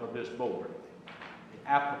authority of this board. The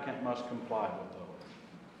applicant must comply with those.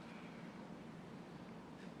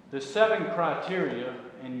 The 7 criteria,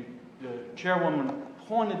 and the chairwoman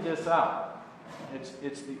pointed this out,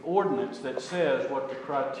 it's the ordinance that says what the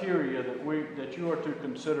criteria that you are to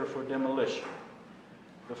consider for demolition.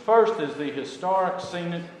 The first is the historic,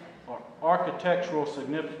 scenic, or architectural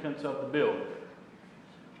significance of the building.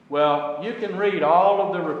 Well, you can read all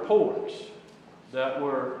of the reports that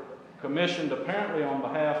were commissioned apparently on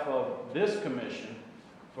behalf of this commission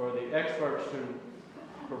for the experts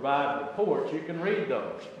to provide reports. You can read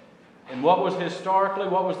those. And what was historically,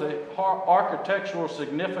 what was the architectural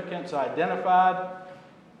significance identified?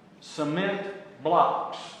 Cement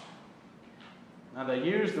blocks. Now they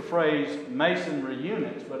use the phrase masonry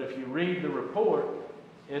units, but if you read the report,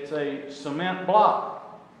 it's a cement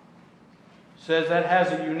block. It says that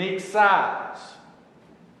has a unique size.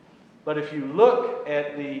 But if you look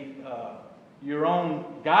at your own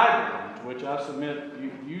guidelines, which I submit,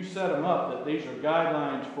 you set them up, that these are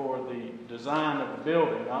guidelines for the design of the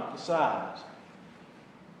building, not the size.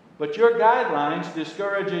 But your guidelines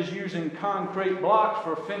discourages using concrete blocks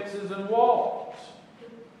for fences and walls.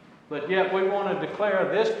 But yet we want to declare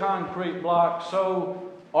this concrete block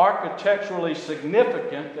so architecturally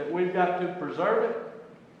significant that we've got to preserve it.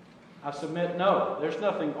 I submit no. There's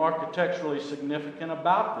nothing architecturally significant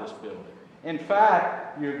about this building. In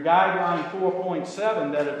fact, your guideline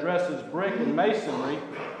 4.7 that addresses brick and masonry,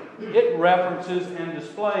 it references and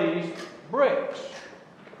displays bricks.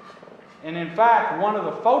 And in fact, one of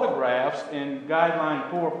the photographs in guideline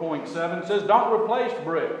 4.7 says don't replace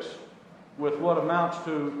bricks with what amounts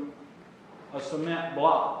to a cement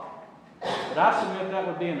block. But I submit that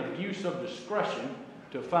would be an abuse of discretion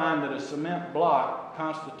to find that a cement block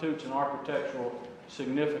constitutes an architectural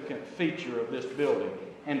significant feature of this building.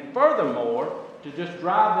 And furthermore, to just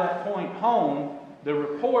drive that point home, the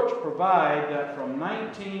reports provide that from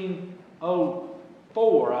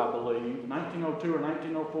 1904, I believe, 1902 or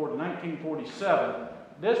 1904 to 1947,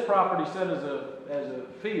 this property sat as a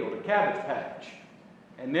field, a cabbage patch.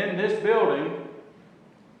 And then this building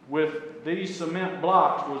with these cement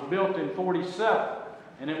blocks was built in 47.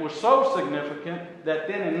 And it was so significant that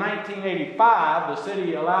then in 1985, the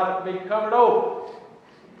city allowed it to be covered over.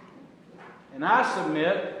 And I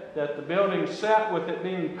submit that the building sat with it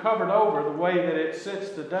being covered over the way that it sits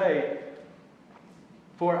today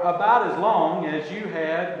for about as long as you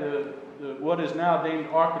had what is now deemed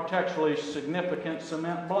architecturally significant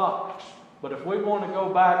cement blocks. But if we want to go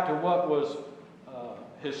back to what was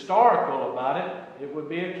historical about it, it would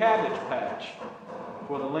be a cabbage patch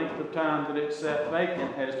for the length of time that it sat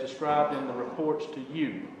vacant as described in the reports to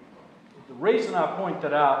you. The reason I point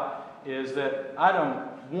that out is that item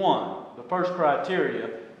 1, the first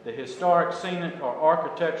criteria, the historic, scenic, or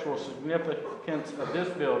architectural significance of this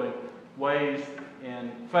building weighs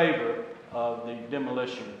in favor of the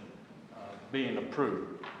demolition being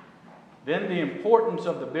approved. Then the importance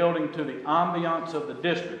of the building to the ambiance of the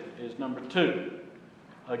district is number 2.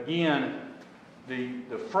 Again,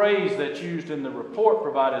 the phrase that's used in the report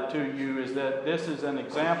provided to you is that this is an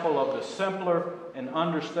example of the simpler and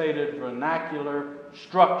understated vernacular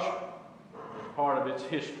structure as part of its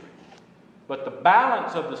history. But the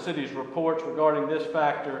balance of the city's reports regarding this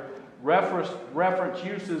factor reference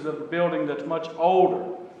uses of the building that's much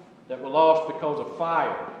older, that were lost because of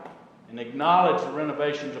fire, and acknowledge the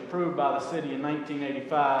renovations approved by the city in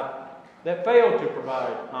 1985 that failed to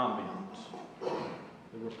provide ambiance.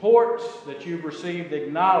 The reports that you've received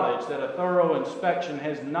acknowledge that a thorough inspection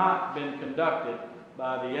has not been conducted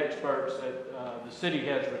by the experts that the city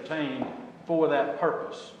has retained for that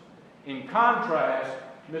purpose. In contrast,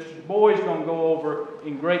 Mr. Deboy is going to go over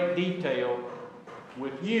in great detail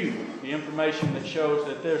with you the information that shows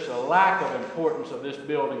that there's a lack of importance of this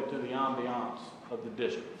building to the ambiance of the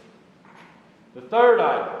district. The third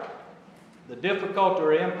item, the difficulty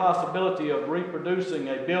or impossibility of reproducing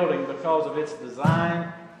a building because of its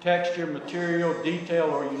design, texture, material, detail,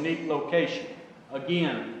 or unique location.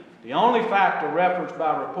 Again, the only factor referenced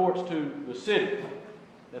by reports to the city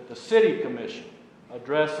that the City Commission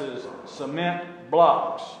addresses cement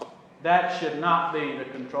blocks. That should not be the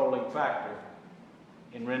controlling factor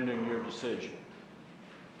in rendering your decision.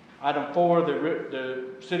 Item 4, the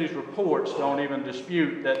city's reports don't even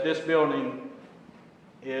dispute that this building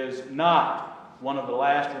is not one of the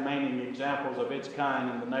last remaining examples of its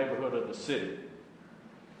kind in the neighborhood of the city.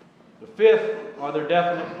 The 5th, are there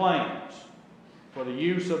definite plans for the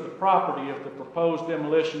use of the property if the proposed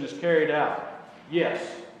demolition is carried out? Yes.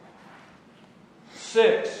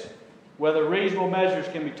 6, whether reasonable measures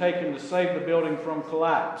can be taken to save the building from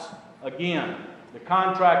collapse. Again, the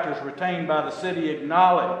contractors retained by the city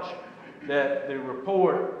acknowledge that the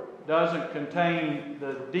report doesn't contain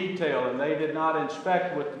the detail, and they did not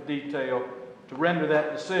inspect with the detail to render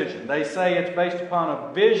that decision. They say it's based upon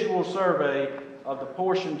a visual survey of the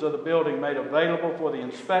portions of the building made available for the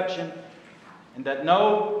inspection, and that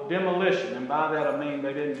no demolition, and by that I mean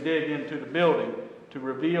they didn't dig into the building to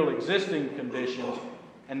reveal existing conditions,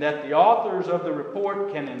 and that the authors of the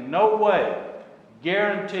report can in no way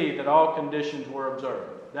guarantee that all conditions were observed.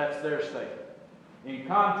 That's their statement. In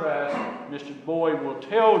contrast, Mr. Deboy will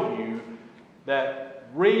tell you that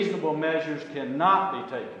reasonable measures cannot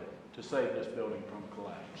be taken to save this building from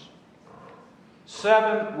collapse.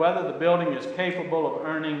 7, whether the building is capable of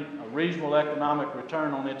earning a reasonable economic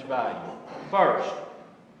return on its value. First,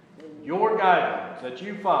 your guidelines that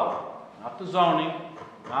you follow, not the zoning,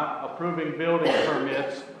 not approving building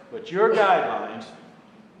permits, but your guidelines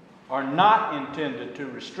are not intended to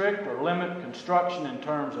restrict or limit construction in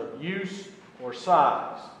terms of use or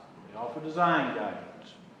size. They offer design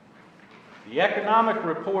guidance. The economic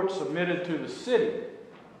report submitted to the city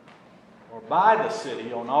or by the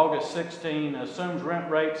city on August 16 assumes rent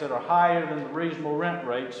rates that are higher than the reasonable rent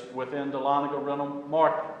rates within the Dahlonega rental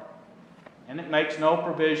market. And it makes no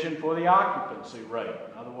provision for the occupancy rate.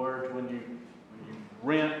 In other words, when you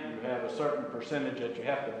rent, you have a certain percentage that you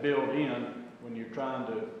have to build in when you're trying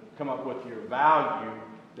to come up with your value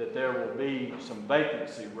that there will be some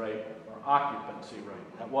vacancy rate or occupancy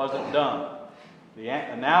rate. That wasn't done. The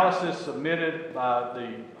analysis submitted by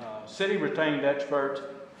the city retained experts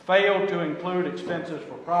failed to include expenses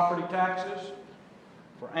for property taxes,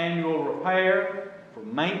 for annual repair, for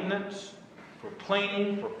maintenance, for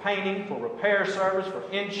cleaning, for painting, for repair service, for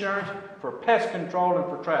insurance, for pest control, and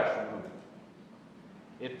for trash removal.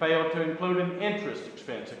 It failed to include an interest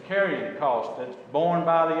expense, a carrying cost that's borne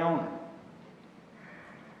by the owner.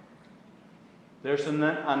 There's an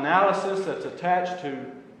analysis that's attached to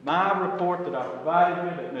my report that I provided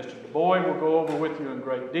you that Mr. Deboy will go over with you in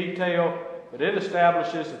great detail, but it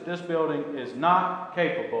establishes that this building is not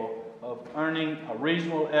capable of earning a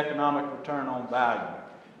reasonable economic return on value.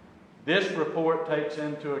 This report takes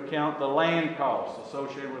into account the land costs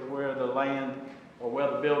associated with where the land or where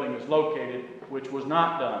the building is located, which was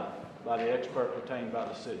not done by the expert retained by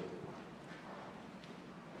the city.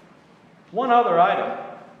 One other item,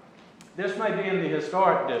 this may be in the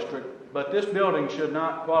historic district, but this building should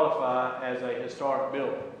not qualify as a historic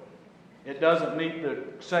building. It doesn't meet the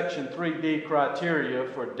Section 3D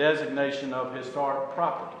criteria for designation of historic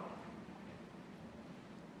property.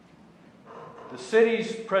 The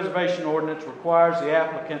city's preservation ordinance requires the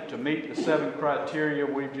applicant to meet the 7 criteria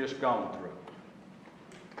we've just gone through.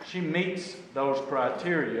 She meets those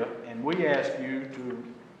criteria, and we ask you to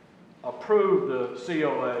approve the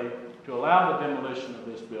COA to allow the demolition of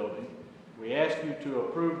this building. We ask you to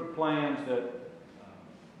approve the plans that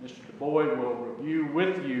Mr. Deboy will review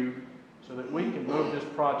with you so that we can move this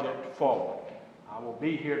project forward. I will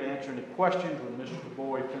be here to answer any questions when Mr.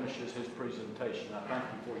 Deboy finishes his presentation. I thank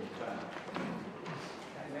you for your time.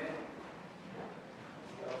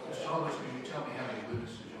 Mr. Chalmers, can you tell me how many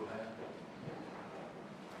witnesses you'll have?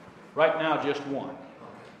 Right now, just one.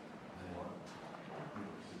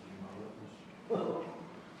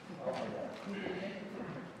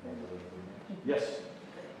 Yes.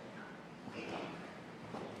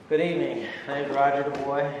 Good evening. My name is Roger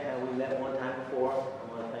Deboy. We met one time before.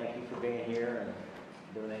 I want to thank you for being here and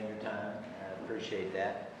donating your time. I appreciate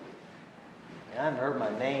that. And I haven't heard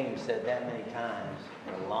my name said that many times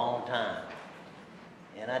in a long time.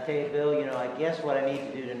 And I tell you, Bill, you know, I guess what I need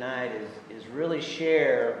to do tonight is really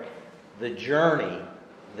share the journey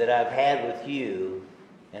that I've had with you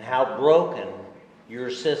and how broken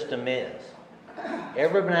your system is.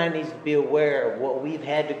 Everybody needs to be aware of what we've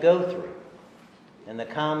had to go through and the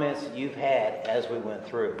comments that you've had as we went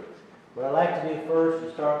through. What I'd like to do first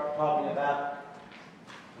is start talking about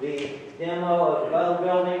the demo of the other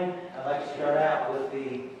building. I'd like to start out with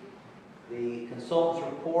the consultants'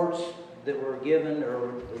 reports that were given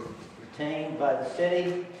or retained by the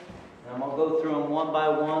city. And I'm going to go through them one by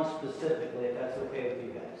one specifically, if that's okay with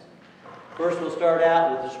you guys. First, we'll start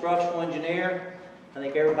out with the structural engineer. I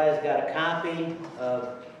think everybody's got a copy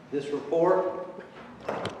of this report.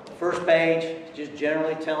 The first page is just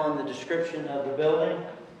generally telling the description of the building.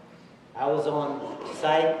 I was on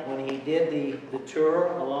site when he did the tour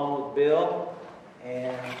along with Bill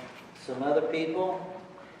and some other people.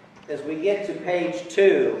 As we get to page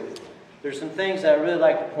 2, there's some things I really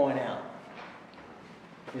like to point out.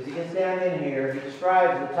 As he gets down in here, he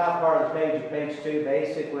describes the top part of the page 2,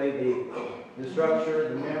 basically the structure,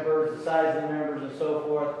 the members, the size of the members, and so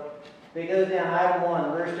forth. If he goes down item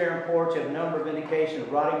 1, the rear stair and porch have a number of indications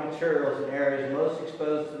of rotting materials in areas most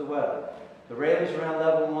exposed to the weather. The railings around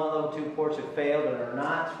level 1, level 2 porch have failed and are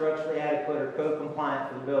not structurally adequate or code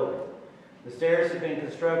compliant for the building. The stairs have been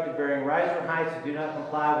constructed varying riser heights that do not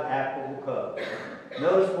comply with applicable code.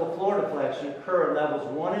 Noticeable floor deflection occur at levels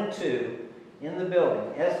 1 and 2 in the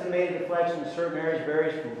building. Estimated deflection in certain areas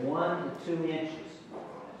varies from 1 to 2 inches.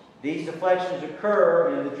 These deflections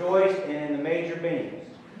occur in the joist and in the major beams.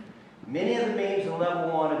 Many of the beams in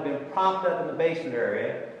level 1 have been propped up in the basement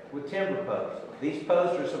area with timber posts. These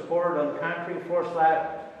posts are supported on concrete floor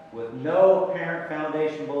slab with no apparent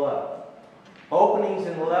foundation below. Openings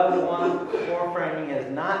in the level 1 floor framing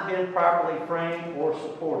has not been properly framed or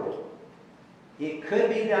supported. It could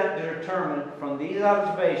be determined from these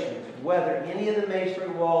observations whether any of the masonry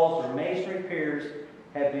walls or masonry piers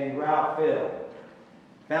have been grout filled.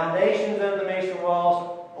 Foundations of the masonry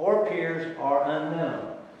walls or piers are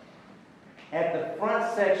unknown. At the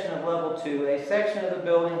front section of level 2, a section of the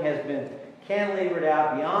building has been cantilevered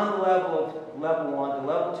out beyond the level of level 1 to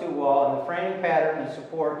level 2 wall, and the framing pattern and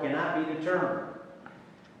support cannot be determined.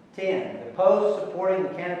 10. The posts supporting the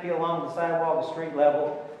canopy along the sidewall of the street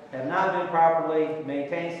level have not been properly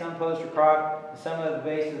maintained. Some posts are crocked, and some of the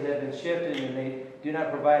bases have been shifted, and they do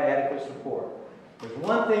not provide adequate support. There's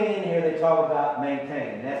one thing in here they talk about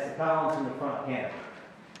maintaining, and that's the columns in the front canopy.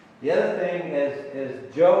 The other thing,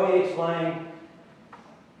 as Joey explained,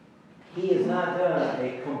 he has not done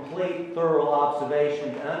a complete, thorough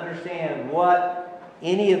observation to understand what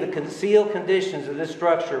any of the concealed conditions of this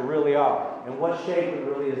structure really are and what shape it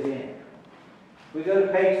really is in. We go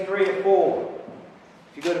to page 3 or 4.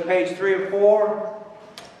 If you go to page 3 or 4,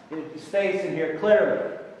 it states in here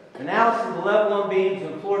clearly, analysis of the level on beams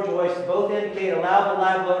and floor joists both indicate allowable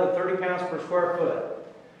live load of 30 pounds per square foot.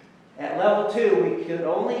 At level 2, we could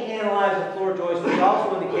only analyze the floor joist, which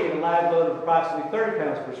also indicated a live load of approximately 30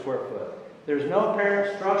 pounds per square foot. There's no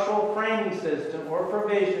apparent structural framing system or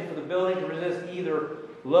provision for the building to resist either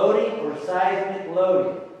loading or seismic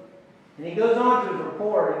loading. And he goes on to his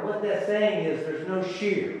report, and what that's saying is there's no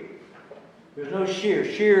shear. There's no shear.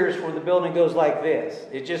 Shear is where the building goes like this.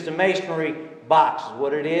 It's just a masonry box is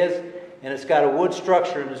what it is, and it's got a wood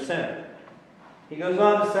structure in the center. He goes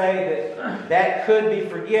on to say that that could be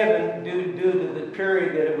forgiven due to the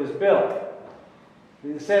period that it was built.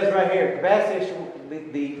 It says right here,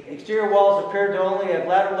 the exterior walls appear to only have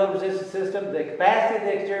lateral load resistance system. The capacity of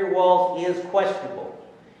the exterior walls is questionable.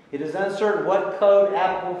 It is uncertain what code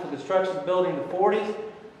applicable for construction of the building in the 40s.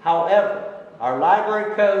 However, our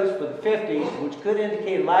library codes for the 50s, which could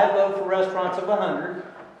indicate live load for restaurants of 100,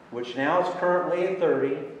 which now is currently at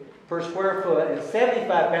 30 per square foot, and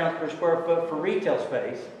 75 pounds per square foot for retail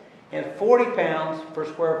space, and 40 pounds per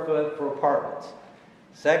square foot for apartments.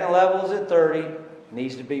 Second level is at 30,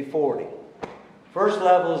 needs to be 40. First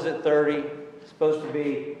level is at 30, supposed to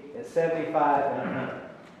be at 75 and 100.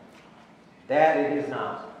 That it is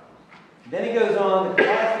not. Then he goes on, the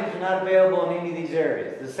capacities are not available in any of these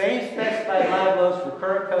areas. The same specified live loads for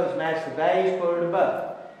current codes match the values quoted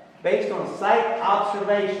above. Based on site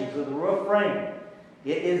observations of the roof framing,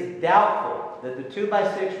 it is doubtful that the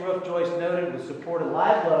 2x6 roof joist noted would support a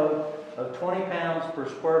live load of 20 pounds per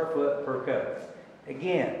square foot per code.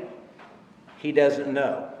 Again, he doesn't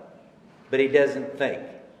know, but he doesn't think.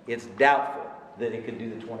 It's doubtful that it could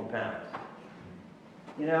do the 20 pounds.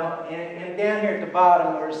 You know, and down here at the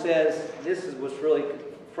bottom where it says, this is what's really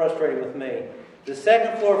frustrating with me, the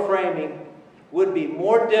second floor framing would be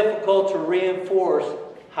more difficult to reinforce.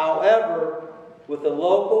 However, with the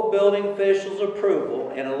local building official's approval,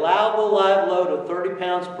 an allowable live load of 30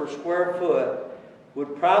 pounds per square foot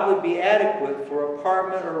would probably be adequate for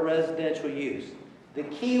apartment or residential use. The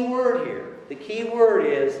key word here, the key word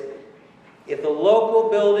is if the local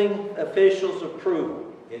building official's approval.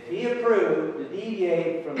 If he approved to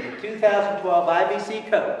deviate from the 2012 IBC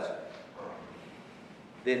codes,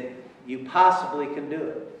 then you possibly can do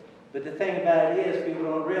it. But the thing about it is, people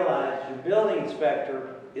don't realize your building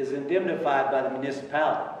inspector is indemnified by the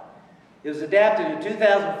municipality. It was adapted in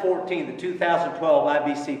 2014, the 2012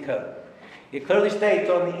 IBC code. It clearly states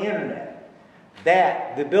on the internet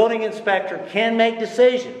that the building inspector can make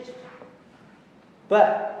decisions,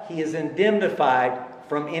 but he is indemnified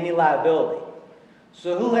from any liability.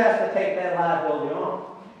 So who has to take that liability on?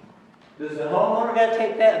 Does the homeowner got to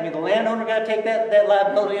take that? I mean, the landowner got to take that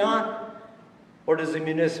liability on? Or does the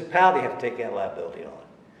municipality have to take that liability on?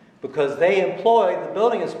 Because they employed the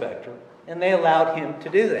building inspector and they allowed him to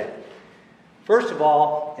do that. First of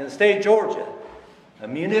all, in the state of Georgia, a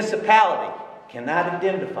municipality cannot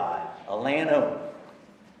indemnify a landowner.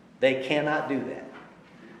 They cannot do that.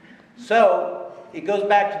 So it goes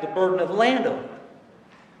back to the burden of the landowner.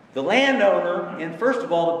 The landowner, and first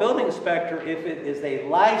of all, the building inspector, if it is a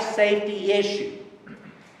life safety issue,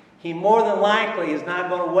 he more than likely is not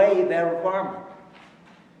going to waive that requirement.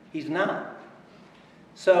 He's not.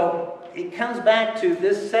 So it comes back to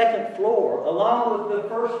this second floor, along with the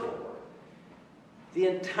first floor. The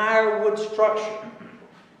entire wood structure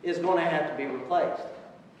is going to have to be replaced.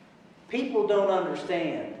 People don't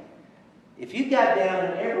understand. If you got down,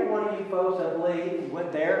 and every one of you folks, I believe,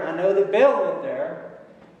 went there, I know that Bill went there,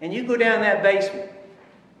 and you go down that basement,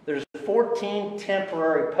 there's 14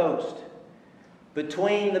 temporary posts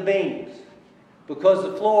between the beams because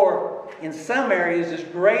the floor in some areas is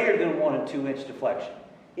greater than 1 and 2 inch deflection.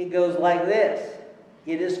 It goes like this.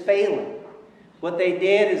 It is failing. What they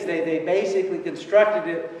did is they basically constructed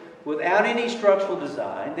it without any structural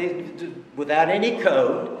design, without any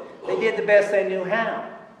code. They did the best they knew how.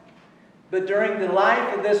 But during the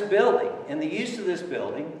life of this building and the use of this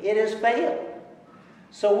building, it has failed.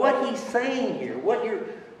 So what he's saying here,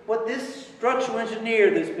 what this structural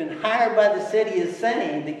engineer that's been hired by the city is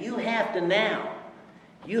saying, that you have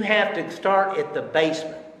to start at the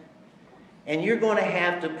basement. And you're going to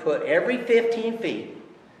have to put every 15 feet,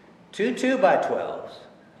 2 2x12s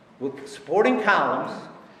with supporting columns,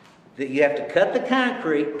 that you have to cut the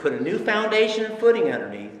concrete, put a new foundation and footing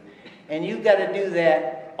underneath, and you've got to do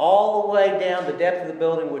that all the way down the depth of the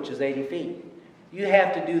building, which is 80 feet. You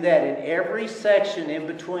have to do that in every section in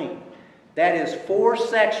between. That is 4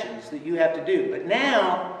 sections that you have to do. But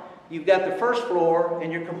now, you've got the first floor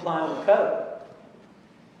and you're complying with code.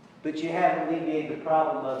 But you haven't alleviated the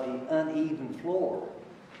problem of the uneven floor,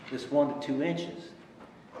 this 1 to 2 inches.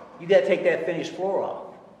 You got to take that finished floor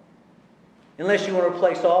off. Unless you want to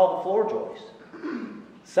replace all the floor joists.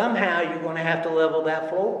 Somehow you're going to have to level that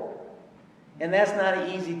floor. And that's not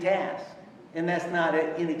an easy task. And that's not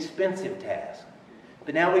an inexpensive task.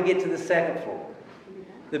 But now we get to the second floor.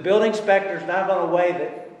 The building inspector's not going to weigh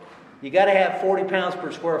that. You got to have 40 pounds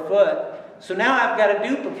per square foot. So now I've got to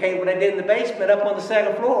duplicate what I did in the basement up on the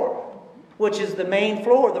second floor, which is the main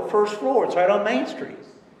floor, the first floor. It's right on Main Street.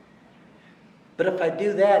 But if I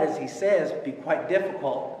do that, as he says, it'd be quite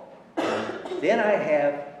difficult. Then I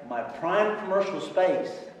have my prime commercial space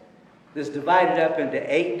that's divided up into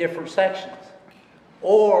 8 different sections.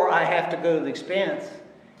 Or I have to go to the expense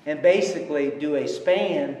and basically do a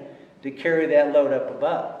span to carry that load up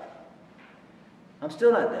above. I'm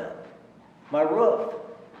still not done. My roof,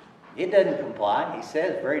 it doesn't comply. He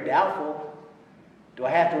says, very doubtful. Do I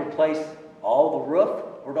have to replace all the roof,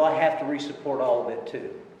 or do I have to resupport all of it too?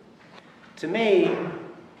 To me,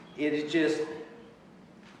 it is just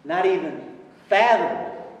not even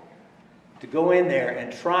fathomable to go in there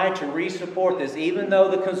and try to resupport this, even though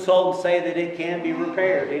the consultants say that it can be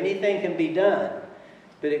repaired. Anything can be done,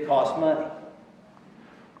 but it costs money.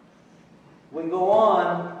 We go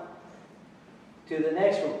on to the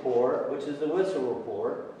next report, which is the Whistle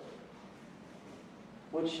report,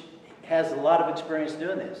 which has a lot of experience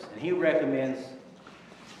doing this. And he recommends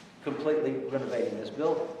completely renovating this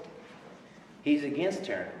building. He's against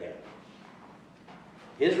tearing it down.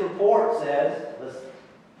 His report says, let's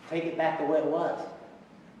take it back the way it was.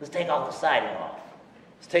 Let's take all the siding off.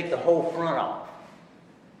 Let's take the whole front off.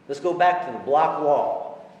 Let's go back to the block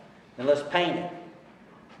wall and let's paint it.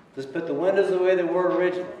 Let's put the windows the way they were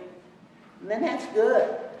originally. And then that's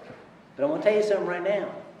good. But I'm going to tell you something right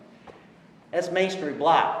now. That's Main Street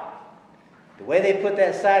block. The way they put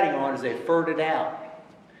that siding on is they furred it out.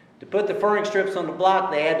 To put the furring strips on the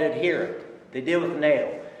block, they had to adhere it. They did with a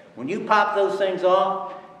nail. When you pop those things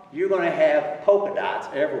off, you're going to have polka dots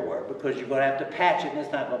everywhere because you're going to have to patch it and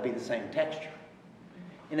it's not going to be the same texture.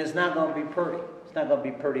 And it's not going to be pretty. It's not going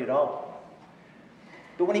to be pretty at all.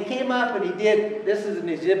 But when he came up and he did, this is an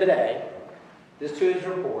Exhibit A, this to his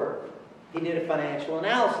report, he did a financial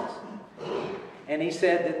analysis. And he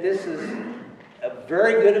said that this is a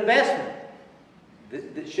very good investment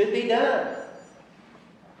that should be done.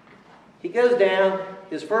 He goes down,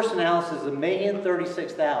 his first analysis is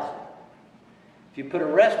 $1,036,000. If you put a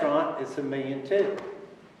restaurant, it's $1.2 million.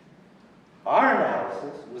 Our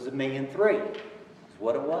analysis was $1.3 million, is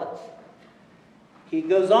what it was. He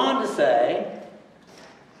goes on to say,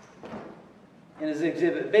 in his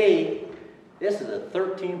Exhibit B, this is a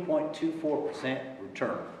 13.24%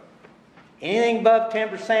 return. Anything above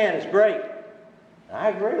 10% is great. And I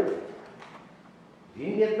agree with you. If you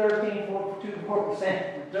can get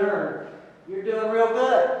 13.24% return, you're doing real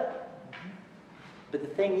good. But the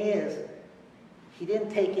thing is, he didn't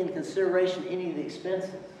take into consideration any of the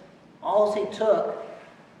expenses. All he took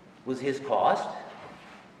was his cost,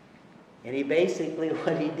 and he basically,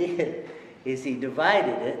 what he did is he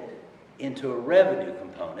divided it into a revenue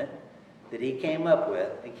component that he came up with,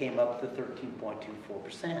 and came up with the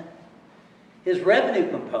 13.24%. His revenue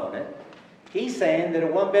component, he's saying that a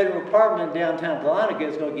 1-bedroom apartment in downtown Dahlonega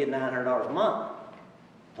is going to get $900 a month.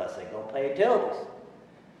 Plus they're going to pay utilities.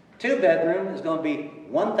 2-bedroom is going to be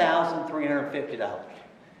 $1,350.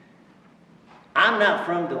 I'm not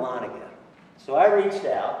from Dahlonega, so I reached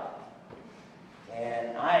out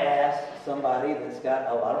and I asked somebody that's got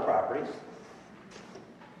a lot of properties,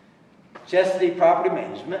 Chesapeake Property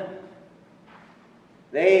Management.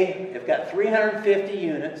 They have got 350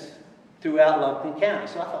 units throughout Lumpkin County.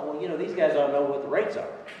 So I thought, well, you know, these guys ought to know what the rates are.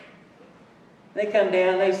 They come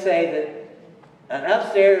down and they say that an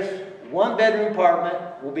upstairs 1-bedroom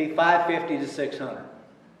apartment will be $550 to $600.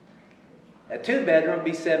 A 2-bedroom will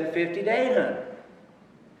be $750 to $800.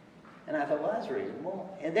 And I thought, well, that's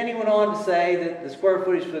reasonable. And then he went on to say that the square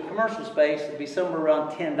footage for the commercial space would be somewhere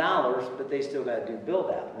around $10, but they still got to do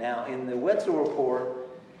build out. Now, in the Wetzel report,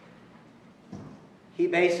 he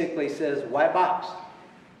basically says, white box.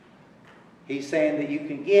 He's saying that you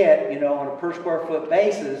can get, you know, on a per square foot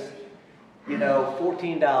basis, you know,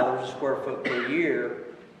 $14 a square foot per year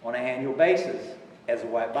on an annual basis as a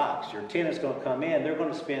white box. Your tenant's going to come in, they're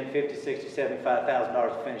going to spend $50,000, $60,000,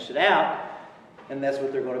 $75,000 to finish it out, and that's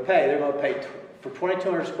what they're going to pay. They're going to pay, for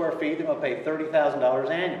 2,200 square feet, they're going to pay $30,000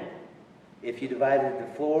 annually. If you divided the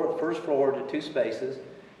floor, first floor into 2 spaces,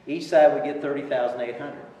 each side would get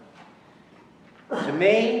 $30,800. To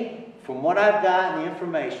me, from what I've gotten the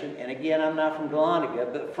information, and again, I'm not from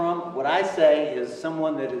Dahlonega, but from what I say is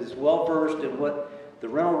someone that is well versed in what the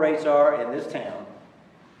rental rates are in this town,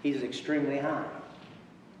 he's extremely high.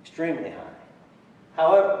 Extremely high.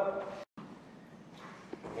 However,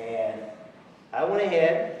 and I went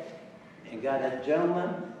ahead and got a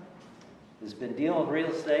gentleman that's been dealing with real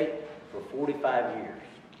estate for 45 years.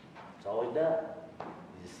 That's all he's done.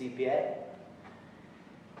 He's a CPA.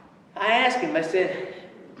 I asked him, I said,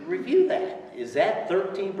 review that. Is that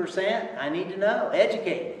 13%? I need to know.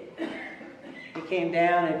 Educate me. He came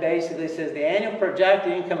down and basically says the annual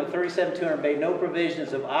projected income of $37,200 made no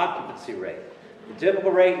provisions of occupancy rate. The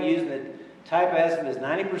typical rate used in the type of estimate is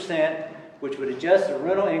 90%, which would adjust the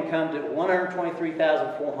rental income to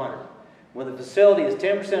 $123,400. When the facility is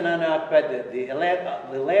 10% unoccupied, the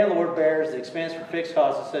landlord bears the expense for fixed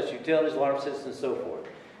costs such as utilities, alarm systems, and so forth.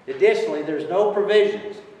 Additionally, there's no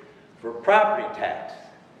provisions for property tax,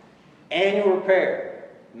 annual repair,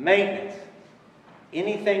 maintenance,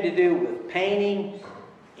 anything to do with painting,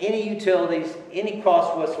 any utilities, any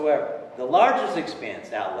cost whatsoever. The largest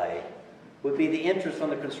expense outlay would be the interest on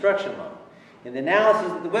the construction loan. In the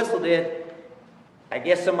analysis that the Whistle did, I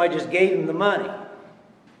guess somebody just gave them the money.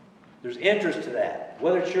 There's interest to that.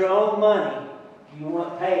 Whether it's your own money, you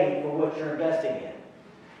want paid for what you're investing in.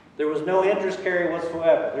 There was no interest carry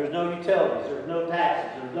whatsoever. There's no utilities. There's no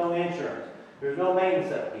taxes. There's no insurance. There's no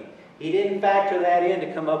maintenance upkeep. He didn't factor that in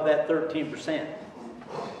to come up that 13%.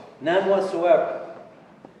 None whatsoever.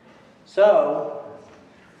 So,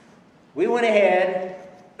 we went ahead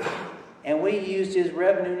and we used his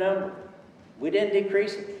revenue number. We didn't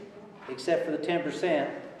decrease it, except for the 10%,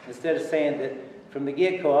 instead of saying that from the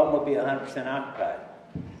get-go, I'm going to be 100% occupied.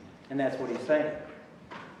 And that's what he's saying.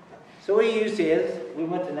 So we used his. We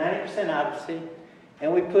went to 90% occupancy,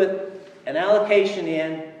 and we put an allocation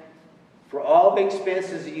in for all the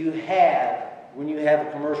expenses that you have when you have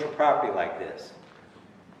a commercial property like this.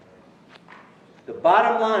 The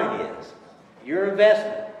bottom line is, your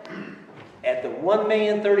investment at the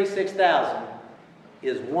 $1,036,000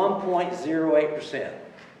 is 1.08%.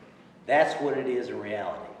 That's what it is in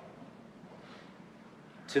reality.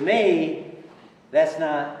 To me, that's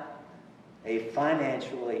not a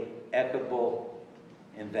financially equitable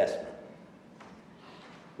investment.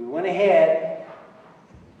 We went ahead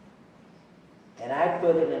and I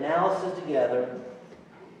put an analysis together.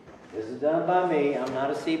 This is done by me. I'm not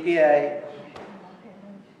a CPA.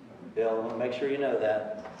 Bill, I want to make sure you know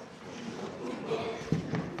that.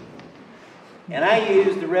 And I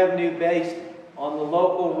used the revenue based on the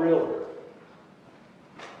local realtor,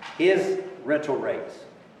 his rental rates,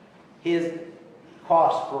 his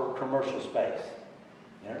cost for commercial space.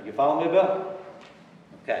 You follow me, Bill?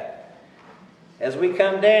 Okay. As we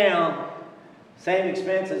come down, same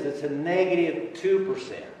expenses, it's a negative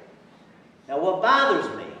 2%. Now, what bothers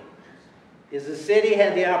me is the city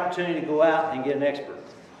had the opportunity to go out and get an expert.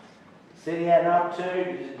 The city had an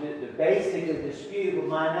opportunity to basically dispute what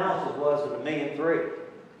my analysis was of $1.3 million.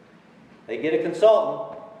 They get a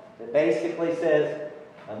consultant that basically says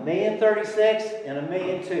 $1,036,000 and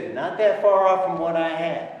 $1.2 million. Not that far off from what I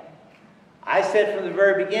had. I said from the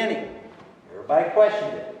very beginning, everybody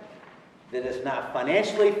questioned it, that it's not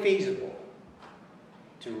financially feasible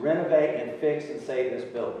to renovate and fix and save this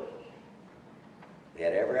building. They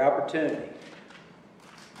had every opportunity.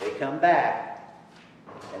 They come back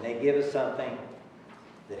and they give us something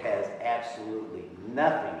that has absolutely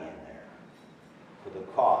nothing in there for the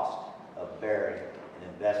cost of bearing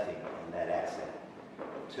and investing in that asset.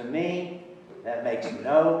 To me, that makes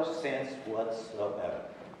no sense whatsoever.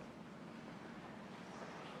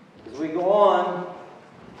 As we go on,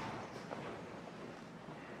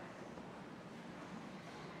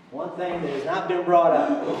 one thing that has not been brought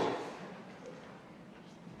up,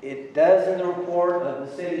 it does in the report of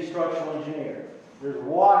the city structural engineer. There's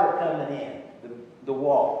water coming in the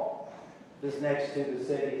wall. This next to the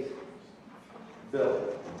city's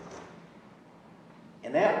building.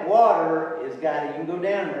 And that water has got, you can go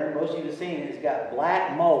down there, and most of you have seen it, it's got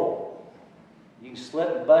black mold. You can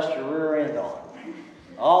slip and bust your rear end on it.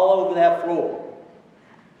 All over that floor.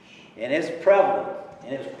 And it's prevalent.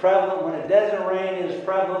 And it's prevalent when it doesn't rain, it's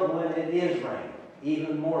prevalent when it is raining.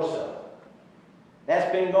 Even more so.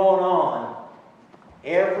 That's been going on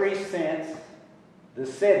ever since the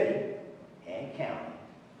city and county,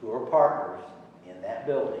 who are partners in that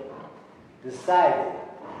building, decided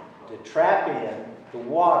to trap in the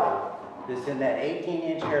water that's in that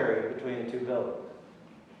 18-inch area between the two buildings.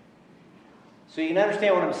 So you can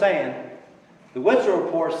understand what I'm saying. The Whistle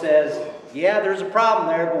report says, yeah, there's a problem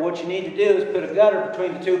there, but what you need to do is put a gutter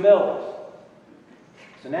between the two buildings.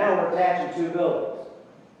 So now we're attaching two buildings.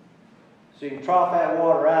 so you can trough that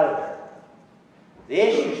water out of there. The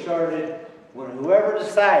issue started when whoever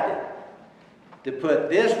decided to put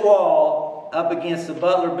this wall up against the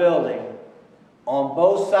Butler building on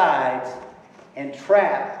both sides and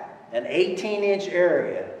trap an 18-inch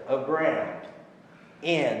area of ground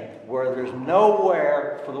in where there's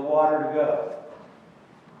nowhere for the water to go.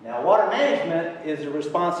 Now, water management is the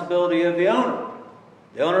responsibility of the owner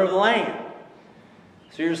of the land.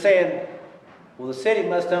 So you're saying, well, the city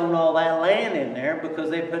must own all that land in there because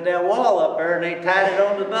they put that wall up there and they tied it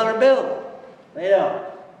onto the Butler building. They don't.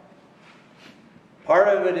 Part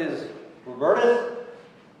of it is Roberta's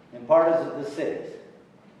and part of it is the city's.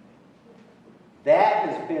 That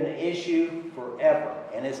has been an issue forever,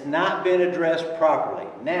 and it's not been addressed properly.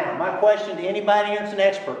 Now, my question to anybody here that's an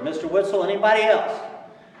expert, Mr. Witzel, anybody else,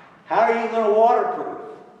 how are you going to waterproof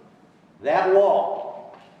that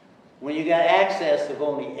wall when you got access of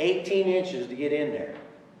only 18 inches to get in there?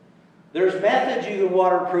 There's methods you can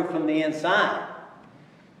waterproof from the inside.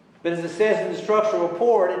 But as it says in the structural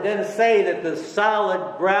report, it doesn't say that the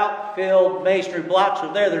solid grout-filled masonry blocks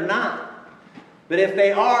are there. They're not. But if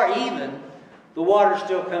they are even, the water's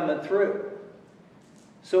still coming through.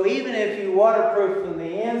 So even if you waterproof from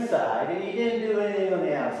the inside, and you didn't do anything on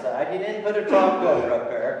the outside, you didn't put a top cover up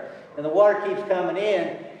there, and the water keeps coming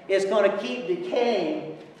in, it's going to keep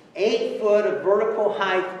decaying 8 foot of vertical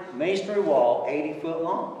height masonry wall, 80 foot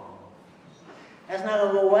long. That's not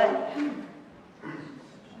going to go away.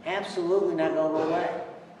 Absolutely not going to go away.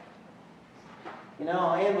 You know,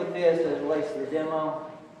 I'll end with this as it relates to the demo.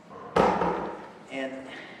 And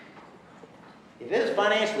if it was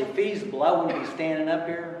financially feasible, I wouldn't be standing up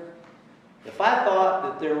here. If I thought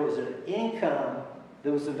that there was an income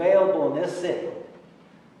that was available in this city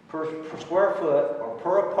per square foot or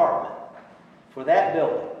per apartment for that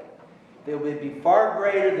building that would be far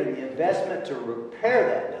greater than the investment to repair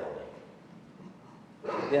that building,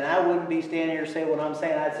 then I wouldn't be standing here saying what I'm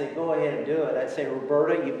saying. I'd say, go ahead and do it. I'd say,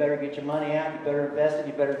 Roberta, you better get your money out. You better invest it.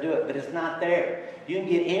 You better do it. But it's not there. You can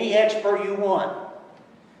get any expert you want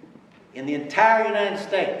in the entire United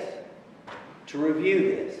States to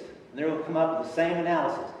review this. And they will come up with the same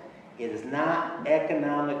analysis. It is not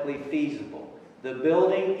economically feasible. The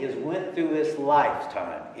building went through its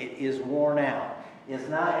lifetime. It is worn out. It's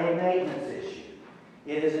not a maintenance issue.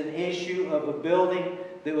 It is an issue of a building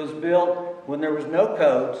that was built when there was no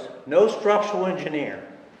codes, no structural engineer.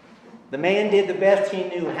 The man did the best he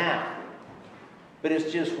knew how. But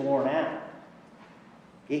it's just worn out.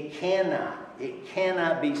 It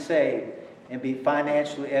cannot be saved and be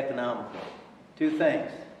financially economical. 2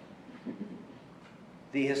 things.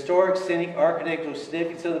 The historic, scenic, architectural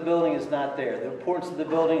significance of the building is not there. The importance of the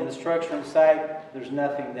building and the structure inside, there's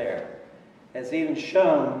nothing there. As even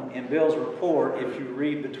shown in Bill's report, if you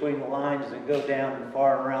read between the lines and go down and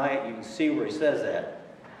far and right, you can see where he says that.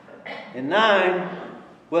 And 9,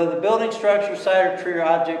 whether the building, structure, site, or tree or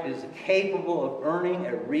object is capable of earning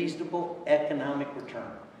a reasonable economic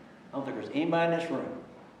return. I don't think there's anybody in this room.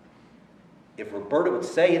 If Roberta would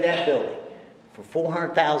sell you that building for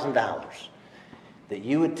 $400,000, that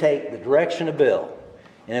you would take the direction of Bill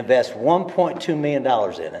and invest $1.2 million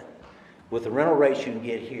in it with the rental rates you can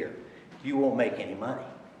get here, you won't make any money.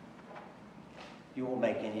 You won't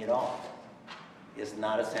make any at all. It's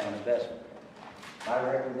not a sound investment. My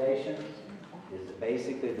recommendation is that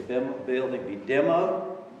basically the building be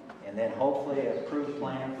demoed and then hopefully an approved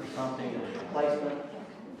plan for something as replacement.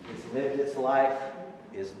 It's lived its life.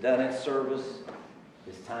 It's done its service.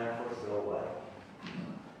 It's time for it to go away.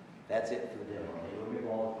 That's it for the demo. Maybe we'll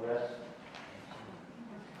move on with the rest.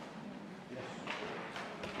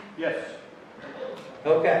 Yes.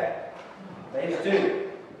 Okay. Phase 2.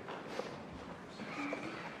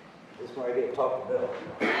 This is where I get to talk to Bill.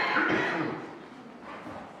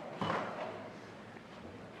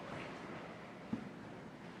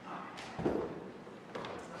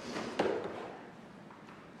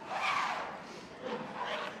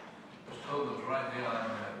 Right now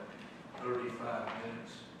I'm at 35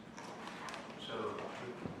 minutes, so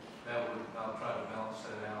I'll try to balance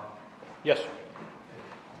that out. Yes, sir.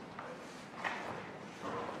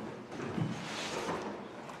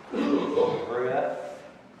 Hurry up.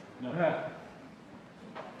 No.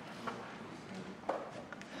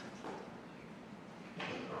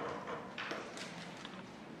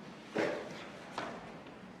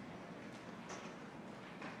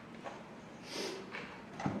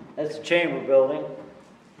 That's the chamber building.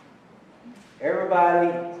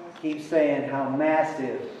 Everybody keeps saying how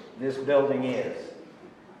massive this building is.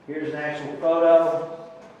 Here's an actual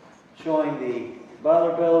photo showing the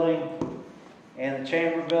Butler building and the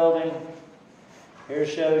chamber building. Here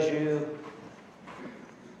shows you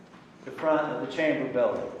the front of the Chamber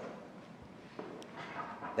building.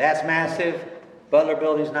 That's massive. Butler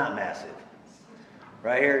building's not massive.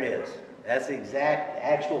 Right here it is. That's the exact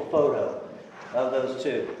actual photo of those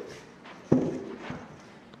two.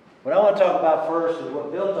 What I want to talk about first is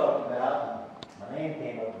what Bill talked about, my name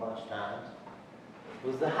came up a bunch of times,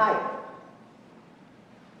 was the height.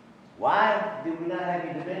 Why did we not have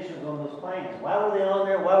any dimensions on those plans? Why were they on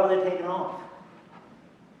there? Why were they taken off?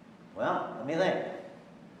 Well, let me think.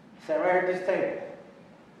 Sat right at this table.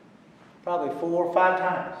 Probably 4 or 5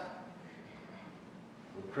 times.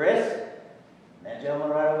 With Chris, and that gentleman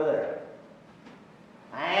right over there.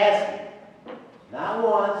 I asked him, not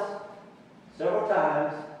once, several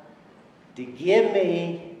times, to give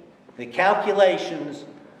me the calculations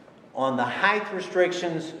on the height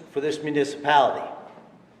restrictions for this municipality.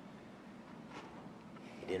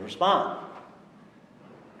 He didn't respond.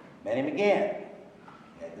 Met him again.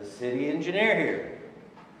 Had the city engineer here.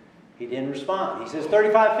 He didn't respond. He says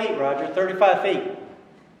 35 feet, Roger, 35 feet.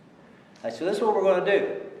 I said, this is what we're going to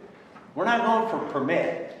do. We're not going for a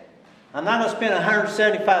permit. I'm not going to spend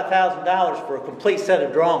 $175,000 for a complete set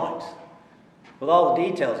of drawings with all the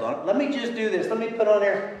details on it. Let me just do this. Let me put on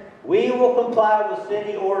there, we will comply with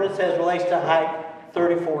city ordinance as relates to height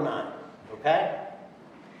 34.9. Okay?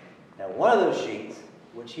 Now, one of those sheets,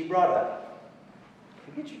 which he brought up,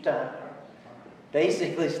 you get your time,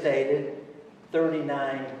 basically stated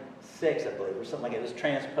 39.6, I believe, or something like that. It was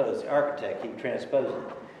transposed. The architect, he transposed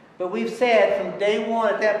it. But we've said from day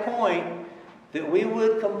one at that point that we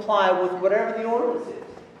would comply with whatever the ordinance is.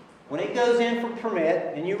 When it goes in for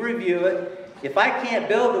permit and you review it, if I can't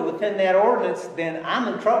build it within that ordinance, then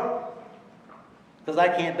I'm in trouble. Because I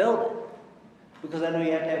can't build it. Because I know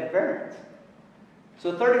you have to have a variance.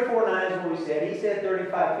 So 34.9 is what we said. He said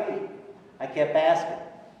 35 feet. I kept asking.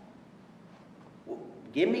 Well,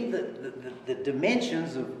 give me the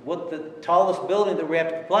dimensions of what the tallest building that we have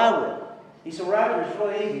to comply with. He said, Roger, it's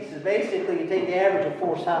really easy. He says, basically, you take the average of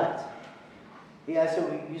 4 sides. I said,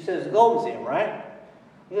 well, you said it's a gold museum, right?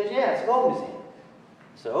 He goes, yeah, it's a gold museum.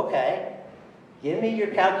 So, okay. Give me your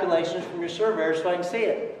calculations from your surveyor so I can see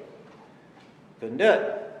it. Couldn't do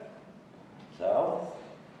it. So,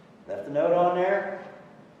 left the note on there.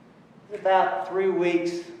 About 3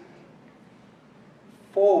 weeks,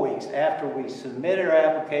 4 weeks after we submitted our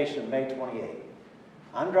application May 28th.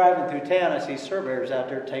 I'm driving through town, I see surveyors out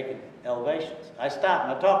there taking elevations. I stop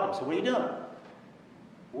and I talk to them. So what are you doing?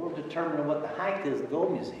 We're determining what the height is of the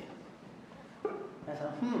Gold Museum. I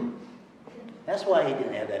said, that's why he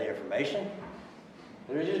didn't have that information.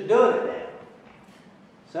 They're just doing it now.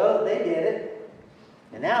 So they did it.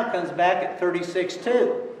 And now it comes back at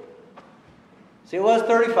 36.2. See, it was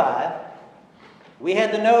 35. We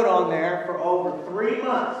had the note on there for over 3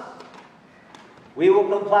 months. We will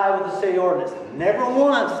comply with the city ordinance. Never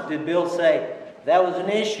once did Bill say that was an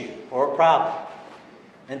issue or a problem.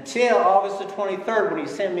 Until August the 23rd when he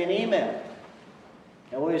sent me an email.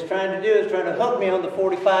 And what he was trying to do is trying to hook me on the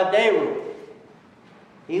 45-day rule.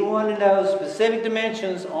 He wanted to know specific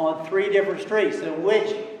dimensions on 3 different streets in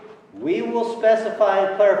which we will specify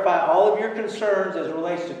and clarify all of your concerns as it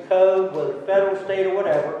relates to code, whether federal, state, or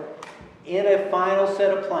whatever, in a final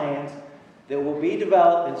set of plans that will be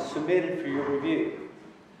developed and submitted for your review.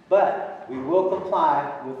 But we will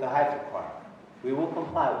comply with the height requirement. We will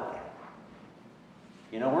comply with that.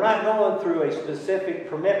 You know, we're not going through a specific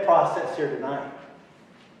permit process here tonight.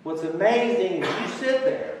 What's amazing is you sit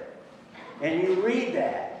there and you read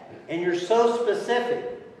that and you're so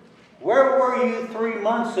specific. Where were you 3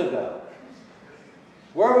 months ago?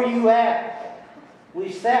 Where were you at?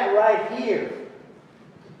 We sat right here.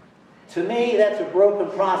 To me, that's a broken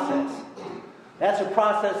process. That's a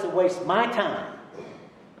process that wastes my time.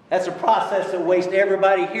 That's a process that wastes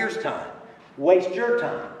everybody here's time. Waste your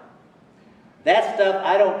time. That stuff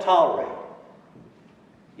I don't tolerate.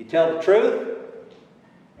 You tell the truth,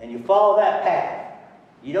 and you follow that path.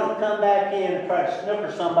 You don't come back in and try to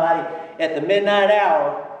snooker somebody at the midnight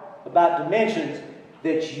hour about dimensions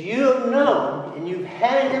that you have known and you've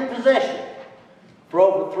had in your possession for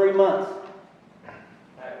over 3 months.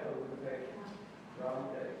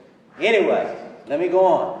 Anyway, let me go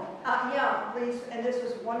on. Yeah, please, and this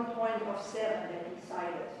is 1 point of 7 that he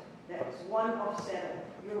cited. That's 1 of 7.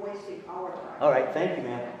 You're wasting our time. All right, thank you,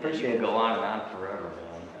 man. You Appreciate can it. go on and on forever,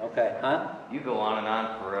 man. Okay, huh? You go on and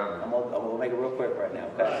on forever. I'm gonna make it real quick right now,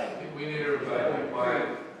 okay? I think we need everybody to be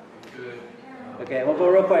quiet. Good. Okay, I'm gonna go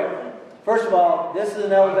real quick. First of all, this is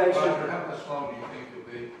an elevation. Roger, how much longer do you think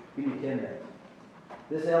it'll be? Give me 10 minutes.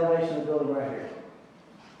 This elevation of the building right here.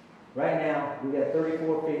 Right now, we got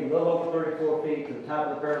 34 feet, a little over 34 feet to the top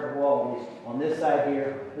of the parapet wall. On this side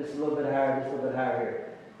here, this is a little bit higher, this is a little bit higher here.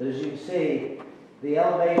 But as you can see, the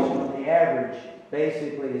elevation on the average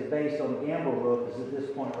basically is based on the gambrel roof is at this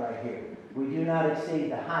point right here. We do not exceed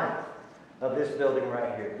the height of this building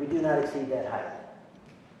right here. We do not exceed that height.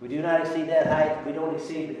 We do not exceed that height. We don't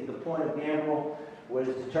exceed the point of gambrel, which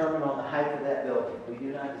is determined on the height of that building. We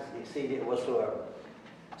do not exceed it whatsoever.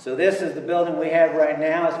 So this is the building we have right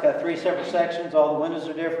now. It's got 3 separate sections. All the windows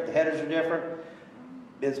are different. The headers are different.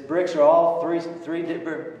 Its bricks are all three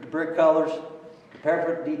different brick colors. The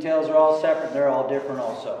parapet details are all separate. They're all different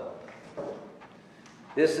also.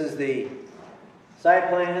 This is the site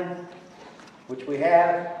plan, which we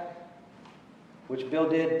have, which Bill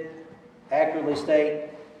did accurately state.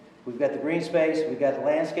 We've got the green space. We've got the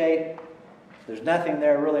landscape. There's nothing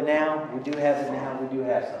there really now. We do have it now. We do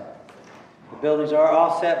have some. The buildings are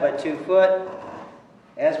offset by 2 foot.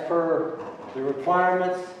 As per the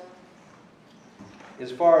requirements,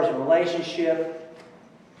 as far as relationship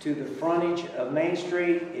to the frontage of Main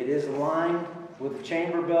Street, it is aligned with the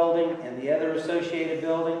Chamber building and the other associated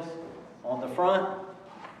buildings on the front.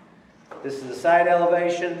 This is the side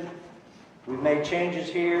elevation. We've made changes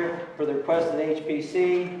here for the request of the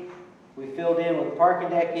HPC. We filled in what the parking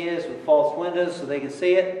deck is with false windows so they can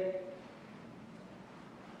see it.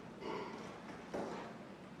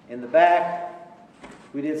 In the back,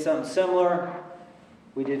 we did something similar.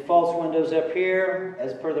 We did false windows up here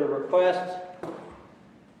as per their request.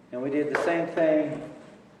 And we did the same thing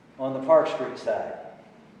on the Park Street side.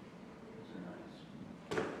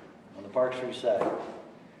 On the Park Street side.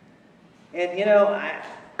 And you know,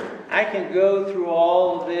 I can go through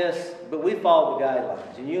all of this, but we follow the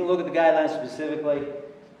guidelines. And you can look at the guidelines specifically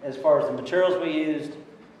as far as the materials we used,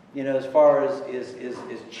 you know, as far as is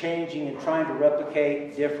changing and trying to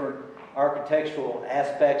replicate different architectural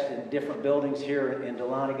aspects in different buildings here in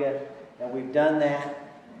Dahlonega. And we've done that.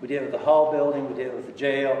 We did it with the Hall building. We did it with the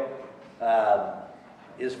jail.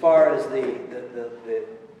 As far as the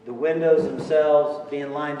windows themselves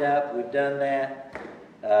being lined up, we've done that.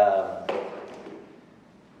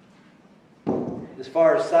 As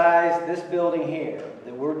far as size, this building here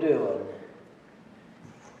that we're doing,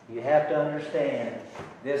 you have to understand,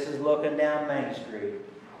 this is looking down Main Street.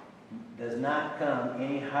 Does not come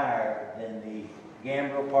any higher than the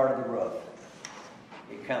gambrel part of the roof.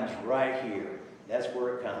 It comes right here. That's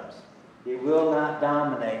where it comes. It will not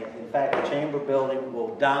dominate. In fact, the Chamber building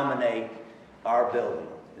will dominate our building,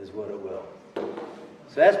 is what it will.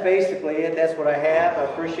 So that's basically it. That's what I have. I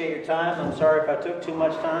appreciate your time. I'm sorry if I took too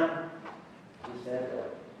much time. Just had to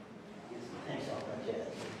get some things off my chest.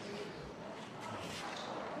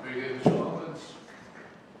 Very good, Mr. Mullins.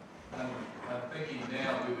 I'm thinking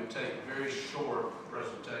now we would take very short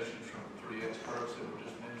presentations from the 3 experts that were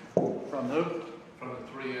just mentioned. From who? From the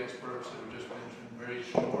 3 experts that were just mentioned, very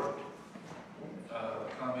short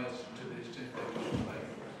comments to the extent they wish to make.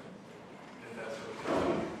 If that's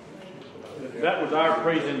okay. That was our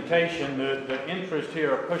presentation. The interest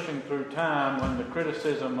here of pushing through time when the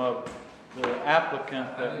criticism of the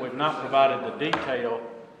applicant that we've not provided the detail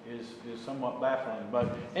is somewhat baffling.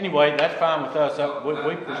 But anyway, that's fine with us.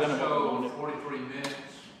 We presented what we wanted. 43 minutes.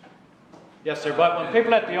 Yes, sir. But when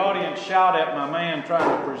people at the audience shout at my man trying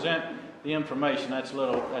to present the information, that's a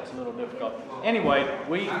little difficult. Anyway,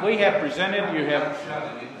 we have presented. You have.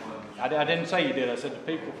 I didn't say you did. I said the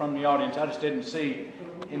people from the audience. I just didn't see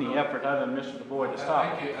any effort other than Mr. Deboy to stop.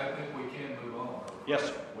 I think we can move on. Yes,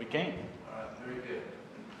 sir. We can. All right. Very good.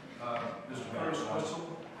 Mr. First Whistle,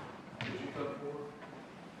 did you come forward?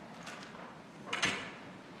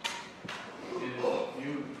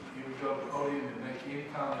 You would go to the podium and make any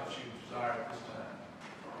comments you desire at this time.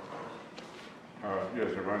 Yes,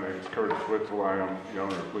 sir. My name is Curtis Witzel. I am the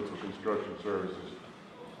owner of Witzel Construction Services.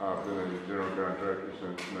 I've been a general contractor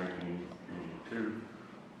since 1982.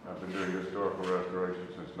 I've been doing historical restoration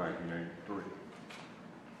since 1983.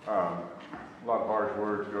 A lot of harsh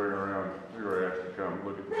words going around. We were asked to come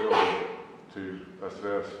look at the building to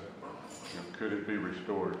assess, could it be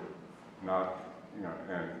restored, not,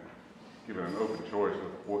 and given an open choice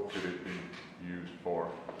of what could it be used for.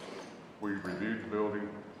 We reviewed the building.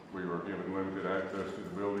 We were given limited access to the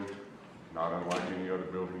building, not unlike any other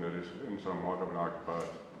building that is in somewhat of an occupied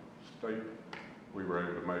state. We were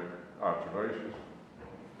able to make observations.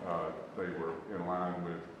 They were in line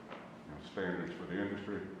with standards for the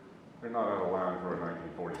industry. They're not out of line for a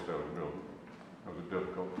 1947 building. It was a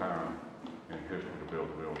difficult time in history to build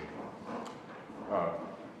a building.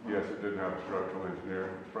 Yes, it didn't have a structural engineer.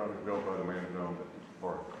 It was probably built by the man who owned it,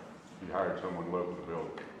 or he hired someone local to build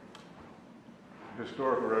it.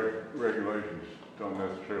 Historical regulations don't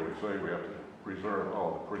necessarily say we have to preserve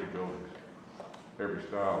all the pretty buildings. Every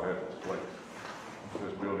style has its place.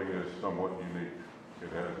 This building is somewhat unique. It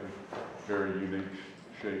has a very unique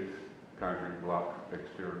shaped concrete block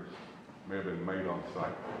exterior. May have been made on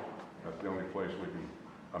site. That's the only place we can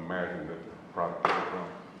imagine that the product came from.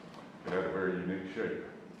 It had a very unique shape.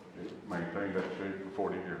 It maintained that shape for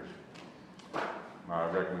 40 years. My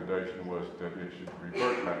recommendation was that it should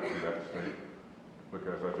revert back to that state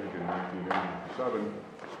because I think in 1987,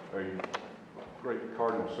 a great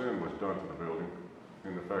cardinal sin was done to the building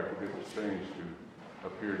in the fact that it was changed to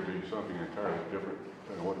appear to be something entirely different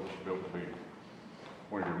than what it was built to be.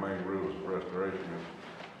 One of your main rules of restoration is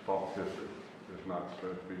false history is not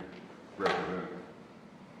supposed to be represented.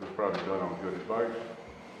 It was probably done on good advice,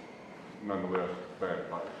 nonetheless bad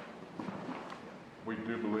advice. We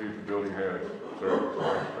do believe the building has certain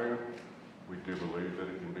lifespan. We do believe that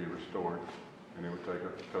it can be restored, and it would take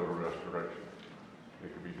a total restoration.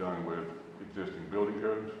 It could be done with existing building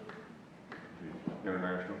codes, the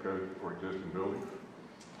international code for existing buildings,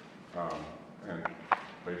 and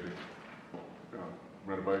basic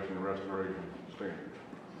renovation and restoration standards.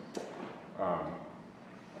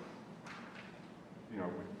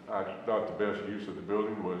 I thought the best use of the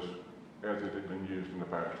building was as it had been used in the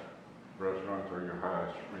past. Restaurants are your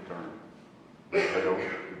highest return. Retail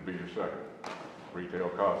would be your second. Retail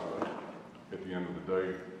costs less. At the end of the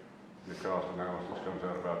day, the cost analysis comes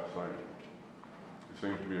out about the same. It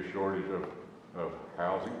seems to be a shortage of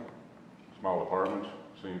housing. Small apartments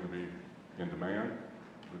seem to be in demand,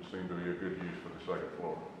 which seem to be a good use for the second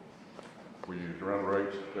floor. We used rental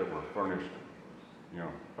rates that were furnished,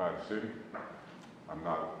 by the city. I'm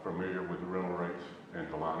not familiar with the rental rates in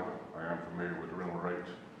Dahlonega. I am familiar with the rental rates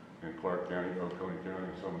in Clark County, Oconee County,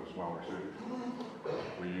 and some of the smaller cities.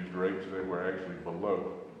 We used rates that were actually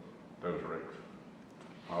below those rates.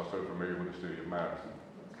 I'm also familiar with the city of Madison.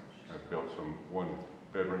 I've built some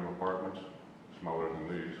one-bedroom apartments, smaller than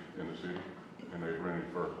these, in the city, and they've rented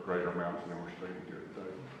for greater amounts than we're stating here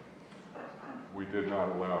today. We did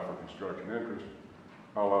not allow for construction interest.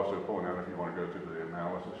 I'll also point out, if you want to go through the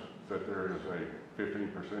analysis, that there is a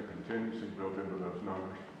 15% contingency built into those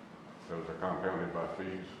numbers. Those are compounded by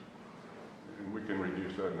fees, and we can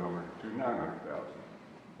reduce that number to $900,000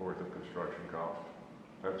 worth of construction cost.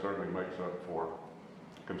 That certainly makes up for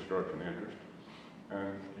construction interest.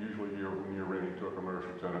 And usually when you're renting to a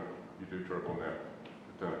commercial tenant, you do triple net.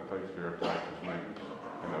 The tenant takes care of taxes, maintenance,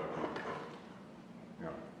 and upkeep.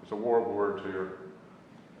 It's a war of words here.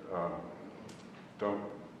 Don't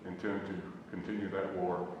intend to continue that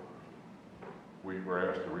war. We were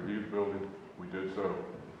asked to review the building. We did so.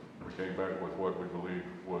 We came back with what we believe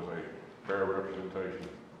was a fair representation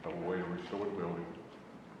of a way to restore the building,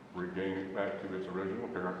 regain it back to its original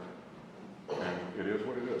appearance, and it is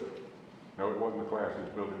what it is. No, it wasn't the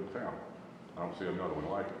classiest building in town. I don't see another one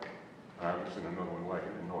like it. I haven't seen another one like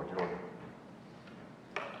it in North Georgia.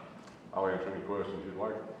 I'll answer any questions you'd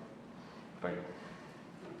like. Thank you.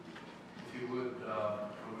 If you would,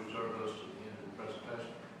 we'll reserve those to the end of the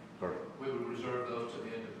presentation. Sorry. We would reserve those to the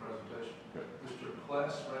end of the presentation. Okay. Mr.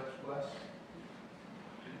 Pless, Rex Pless.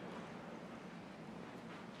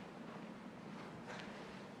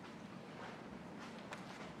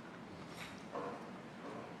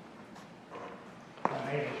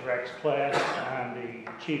 My name is Rex Pless. I'm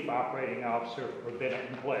the Chief Operating Officer for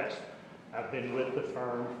Bennett & Pless. I've been with the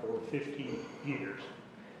firm for 50 years.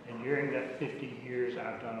 And during that 50 years,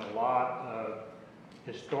 I've done a lot of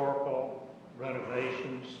historical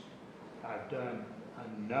renovations. I've done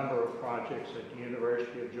a number of projects at the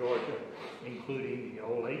University of Georgia, including the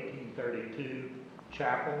old 1832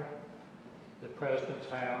 chapel, the President's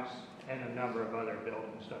House, and a number of other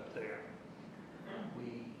buildings up there.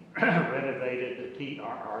 We renovated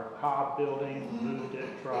our Cobb building, moved it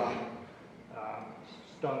from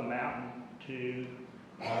Stone Mountain to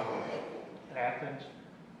Athens,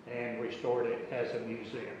 and restored it as a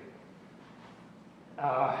museum.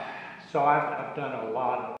 So I've done a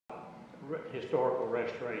lot of historical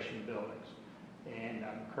restoration buildings, and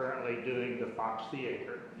I'm currently doing the Fox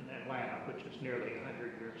Theater in Atlanta, which is nearly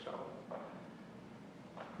 100 years old.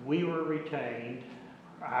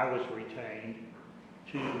 I was retained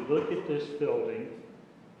to look at this building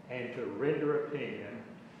and to render opinion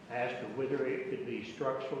as to whether it could be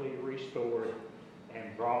structurally restored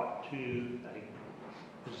and brought to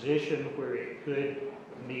a position where it could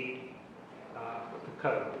meet the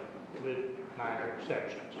code with minor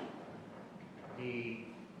exceptions. The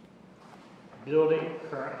building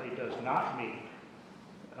currently does not meet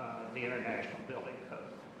the International Building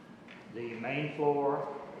Code. The main floor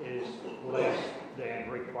is less than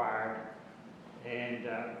required, and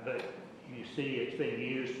but you see it's been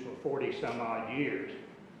used for 40 some odd years,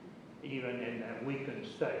 even in that weakened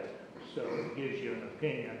state. So it gives you an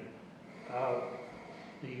opinion of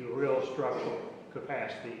the real structural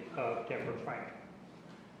capacity of timber framing.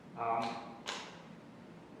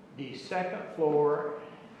 The second floor,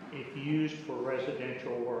 if used for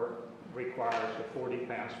residential work, requires a 40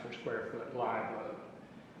 pounds per square foot live load.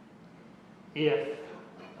 If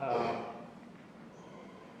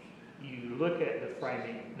you look at the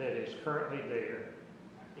framing that is currently there,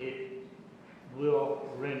 it will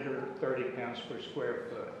render 30 pounds per square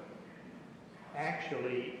foot.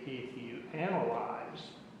 Actually, if you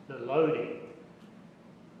analyze the loading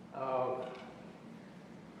of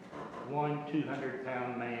one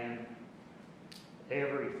 200-pound man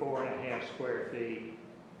every 4.5 square feet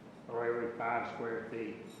or every 5 square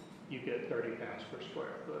feet, you get 30 pounds per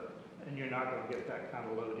square foot. And you're not going to get that kind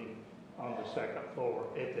of loading on the second floor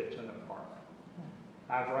if it's an apartment.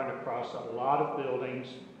 I've run across a lot of buildings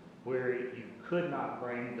where you could not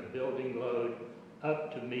bring the building load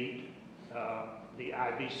up to meet the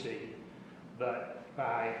IBC, but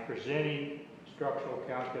by presenting structural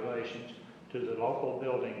calculations to the local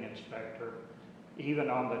building inspector, even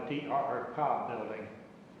on the TR Cobb building,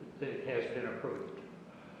 it has been approved.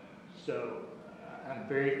 So I'm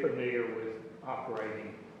very familiar with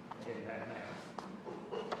operating in that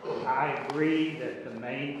manner. I agree that the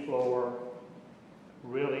main floor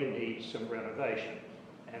really needs some renovation,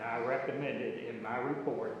 and I recommended in my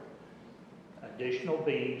report additional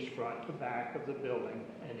beams front to back of the building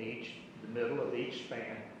and the middle of each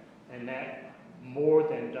span, and that more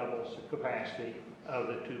than doubles the capacity of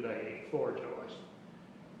the 2x8 floor joist.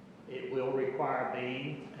 It will require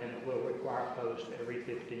beam and it will require post every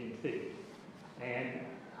 15 feet. And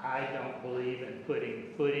I don't believe in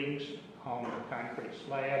putting footings on the concrete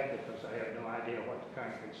slab because I have no idea what the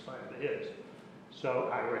concrete slab is. So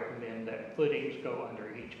I recommend that footings go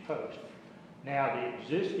under each post. Now the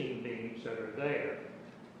existing beams that are there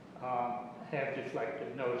have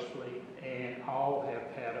deflected noticeably and all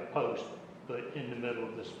have had a post put in the middle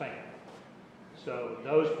of the span. So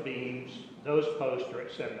those beams, those posts are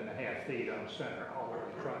at 7.5 feet on center, all the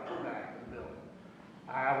way front to back of the building.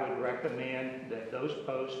 I would recommend that those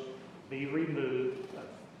posts be removed,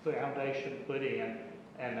 a foundation put in,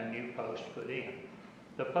 and a new post put in.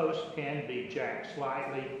 The posts can be jacked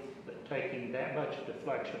slightly, but taking that much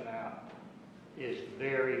deflection out is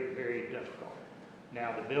very, very difficult.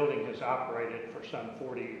 Now, the building has operated for some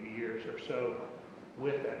 40 years or so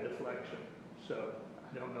with that deflection, so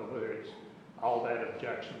I don't know whether it's all that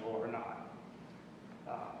objectionable or not.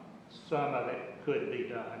 Some of it could be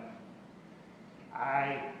done.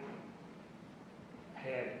 I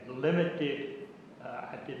had limited,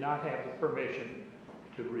 I did not have the permission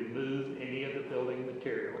to remove any of the building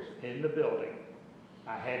materials in the building.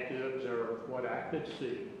 I had to observe what I could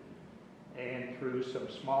see, and through some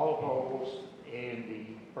small holes in the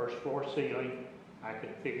first floor ceiling, I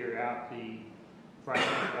could figure out the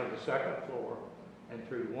framing of the second floor, and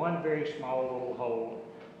through one very small little hole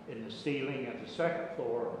in the ceiling of the second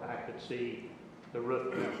floor, I could see the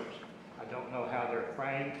roof members. I don't know how they're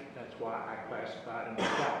framed, that's why I classified them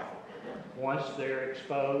as doubtful. Once they're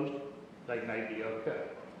exposed, they may be okay,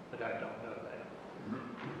 but I don't know that.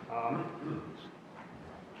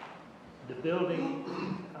 The building,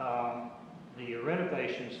 the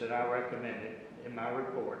renovations that I recommended in my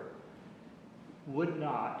report would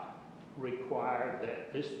not require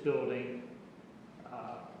that this building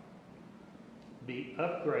be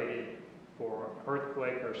upgraded for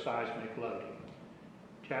earthquake or seismic loading.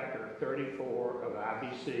 Chapter 34 of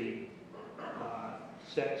IBC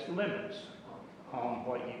sets limits on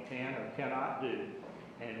what you can or cannot do,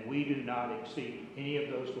 and we do not exceed any of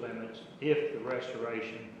those limits if the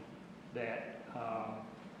restoration that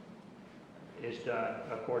is done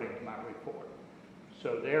according to my report.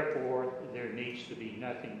 So therefore, there needs to be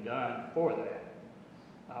nothing done for that.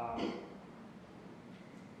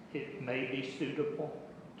 It may be suitable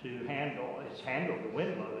to handle, it's handled the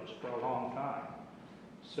wind loads for a long time.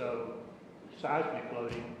 So seismic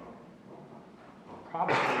loading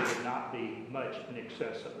probably would not be much in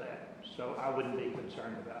excess of that. So I wouldn't be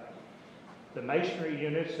concerned about it. The masonry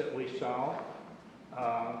units that we saw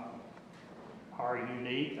are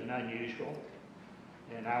unique and unusual.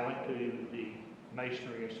 And I went to the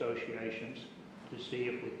masonry associations to see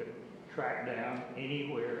if we could track down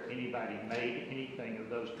anywhere anybody made anything of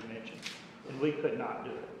those dimensions. And we could not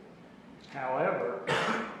do it. However,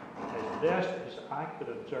 as best as I could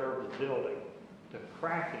observe the building, the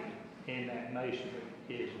cracking in that masonry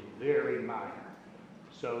is very minor.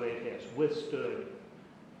 So it has withstood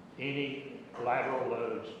any lateral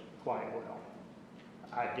loads quite well.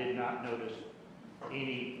 I did not notice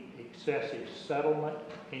any excessive settlement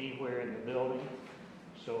anywhere in the building.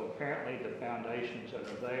 So apparently the foundations that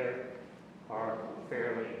are there are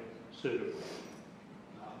fairly suitable.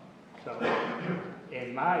 So,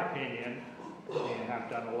 in my opinion, and I've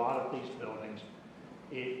done a lot of these buildings,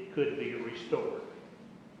 it could be restored.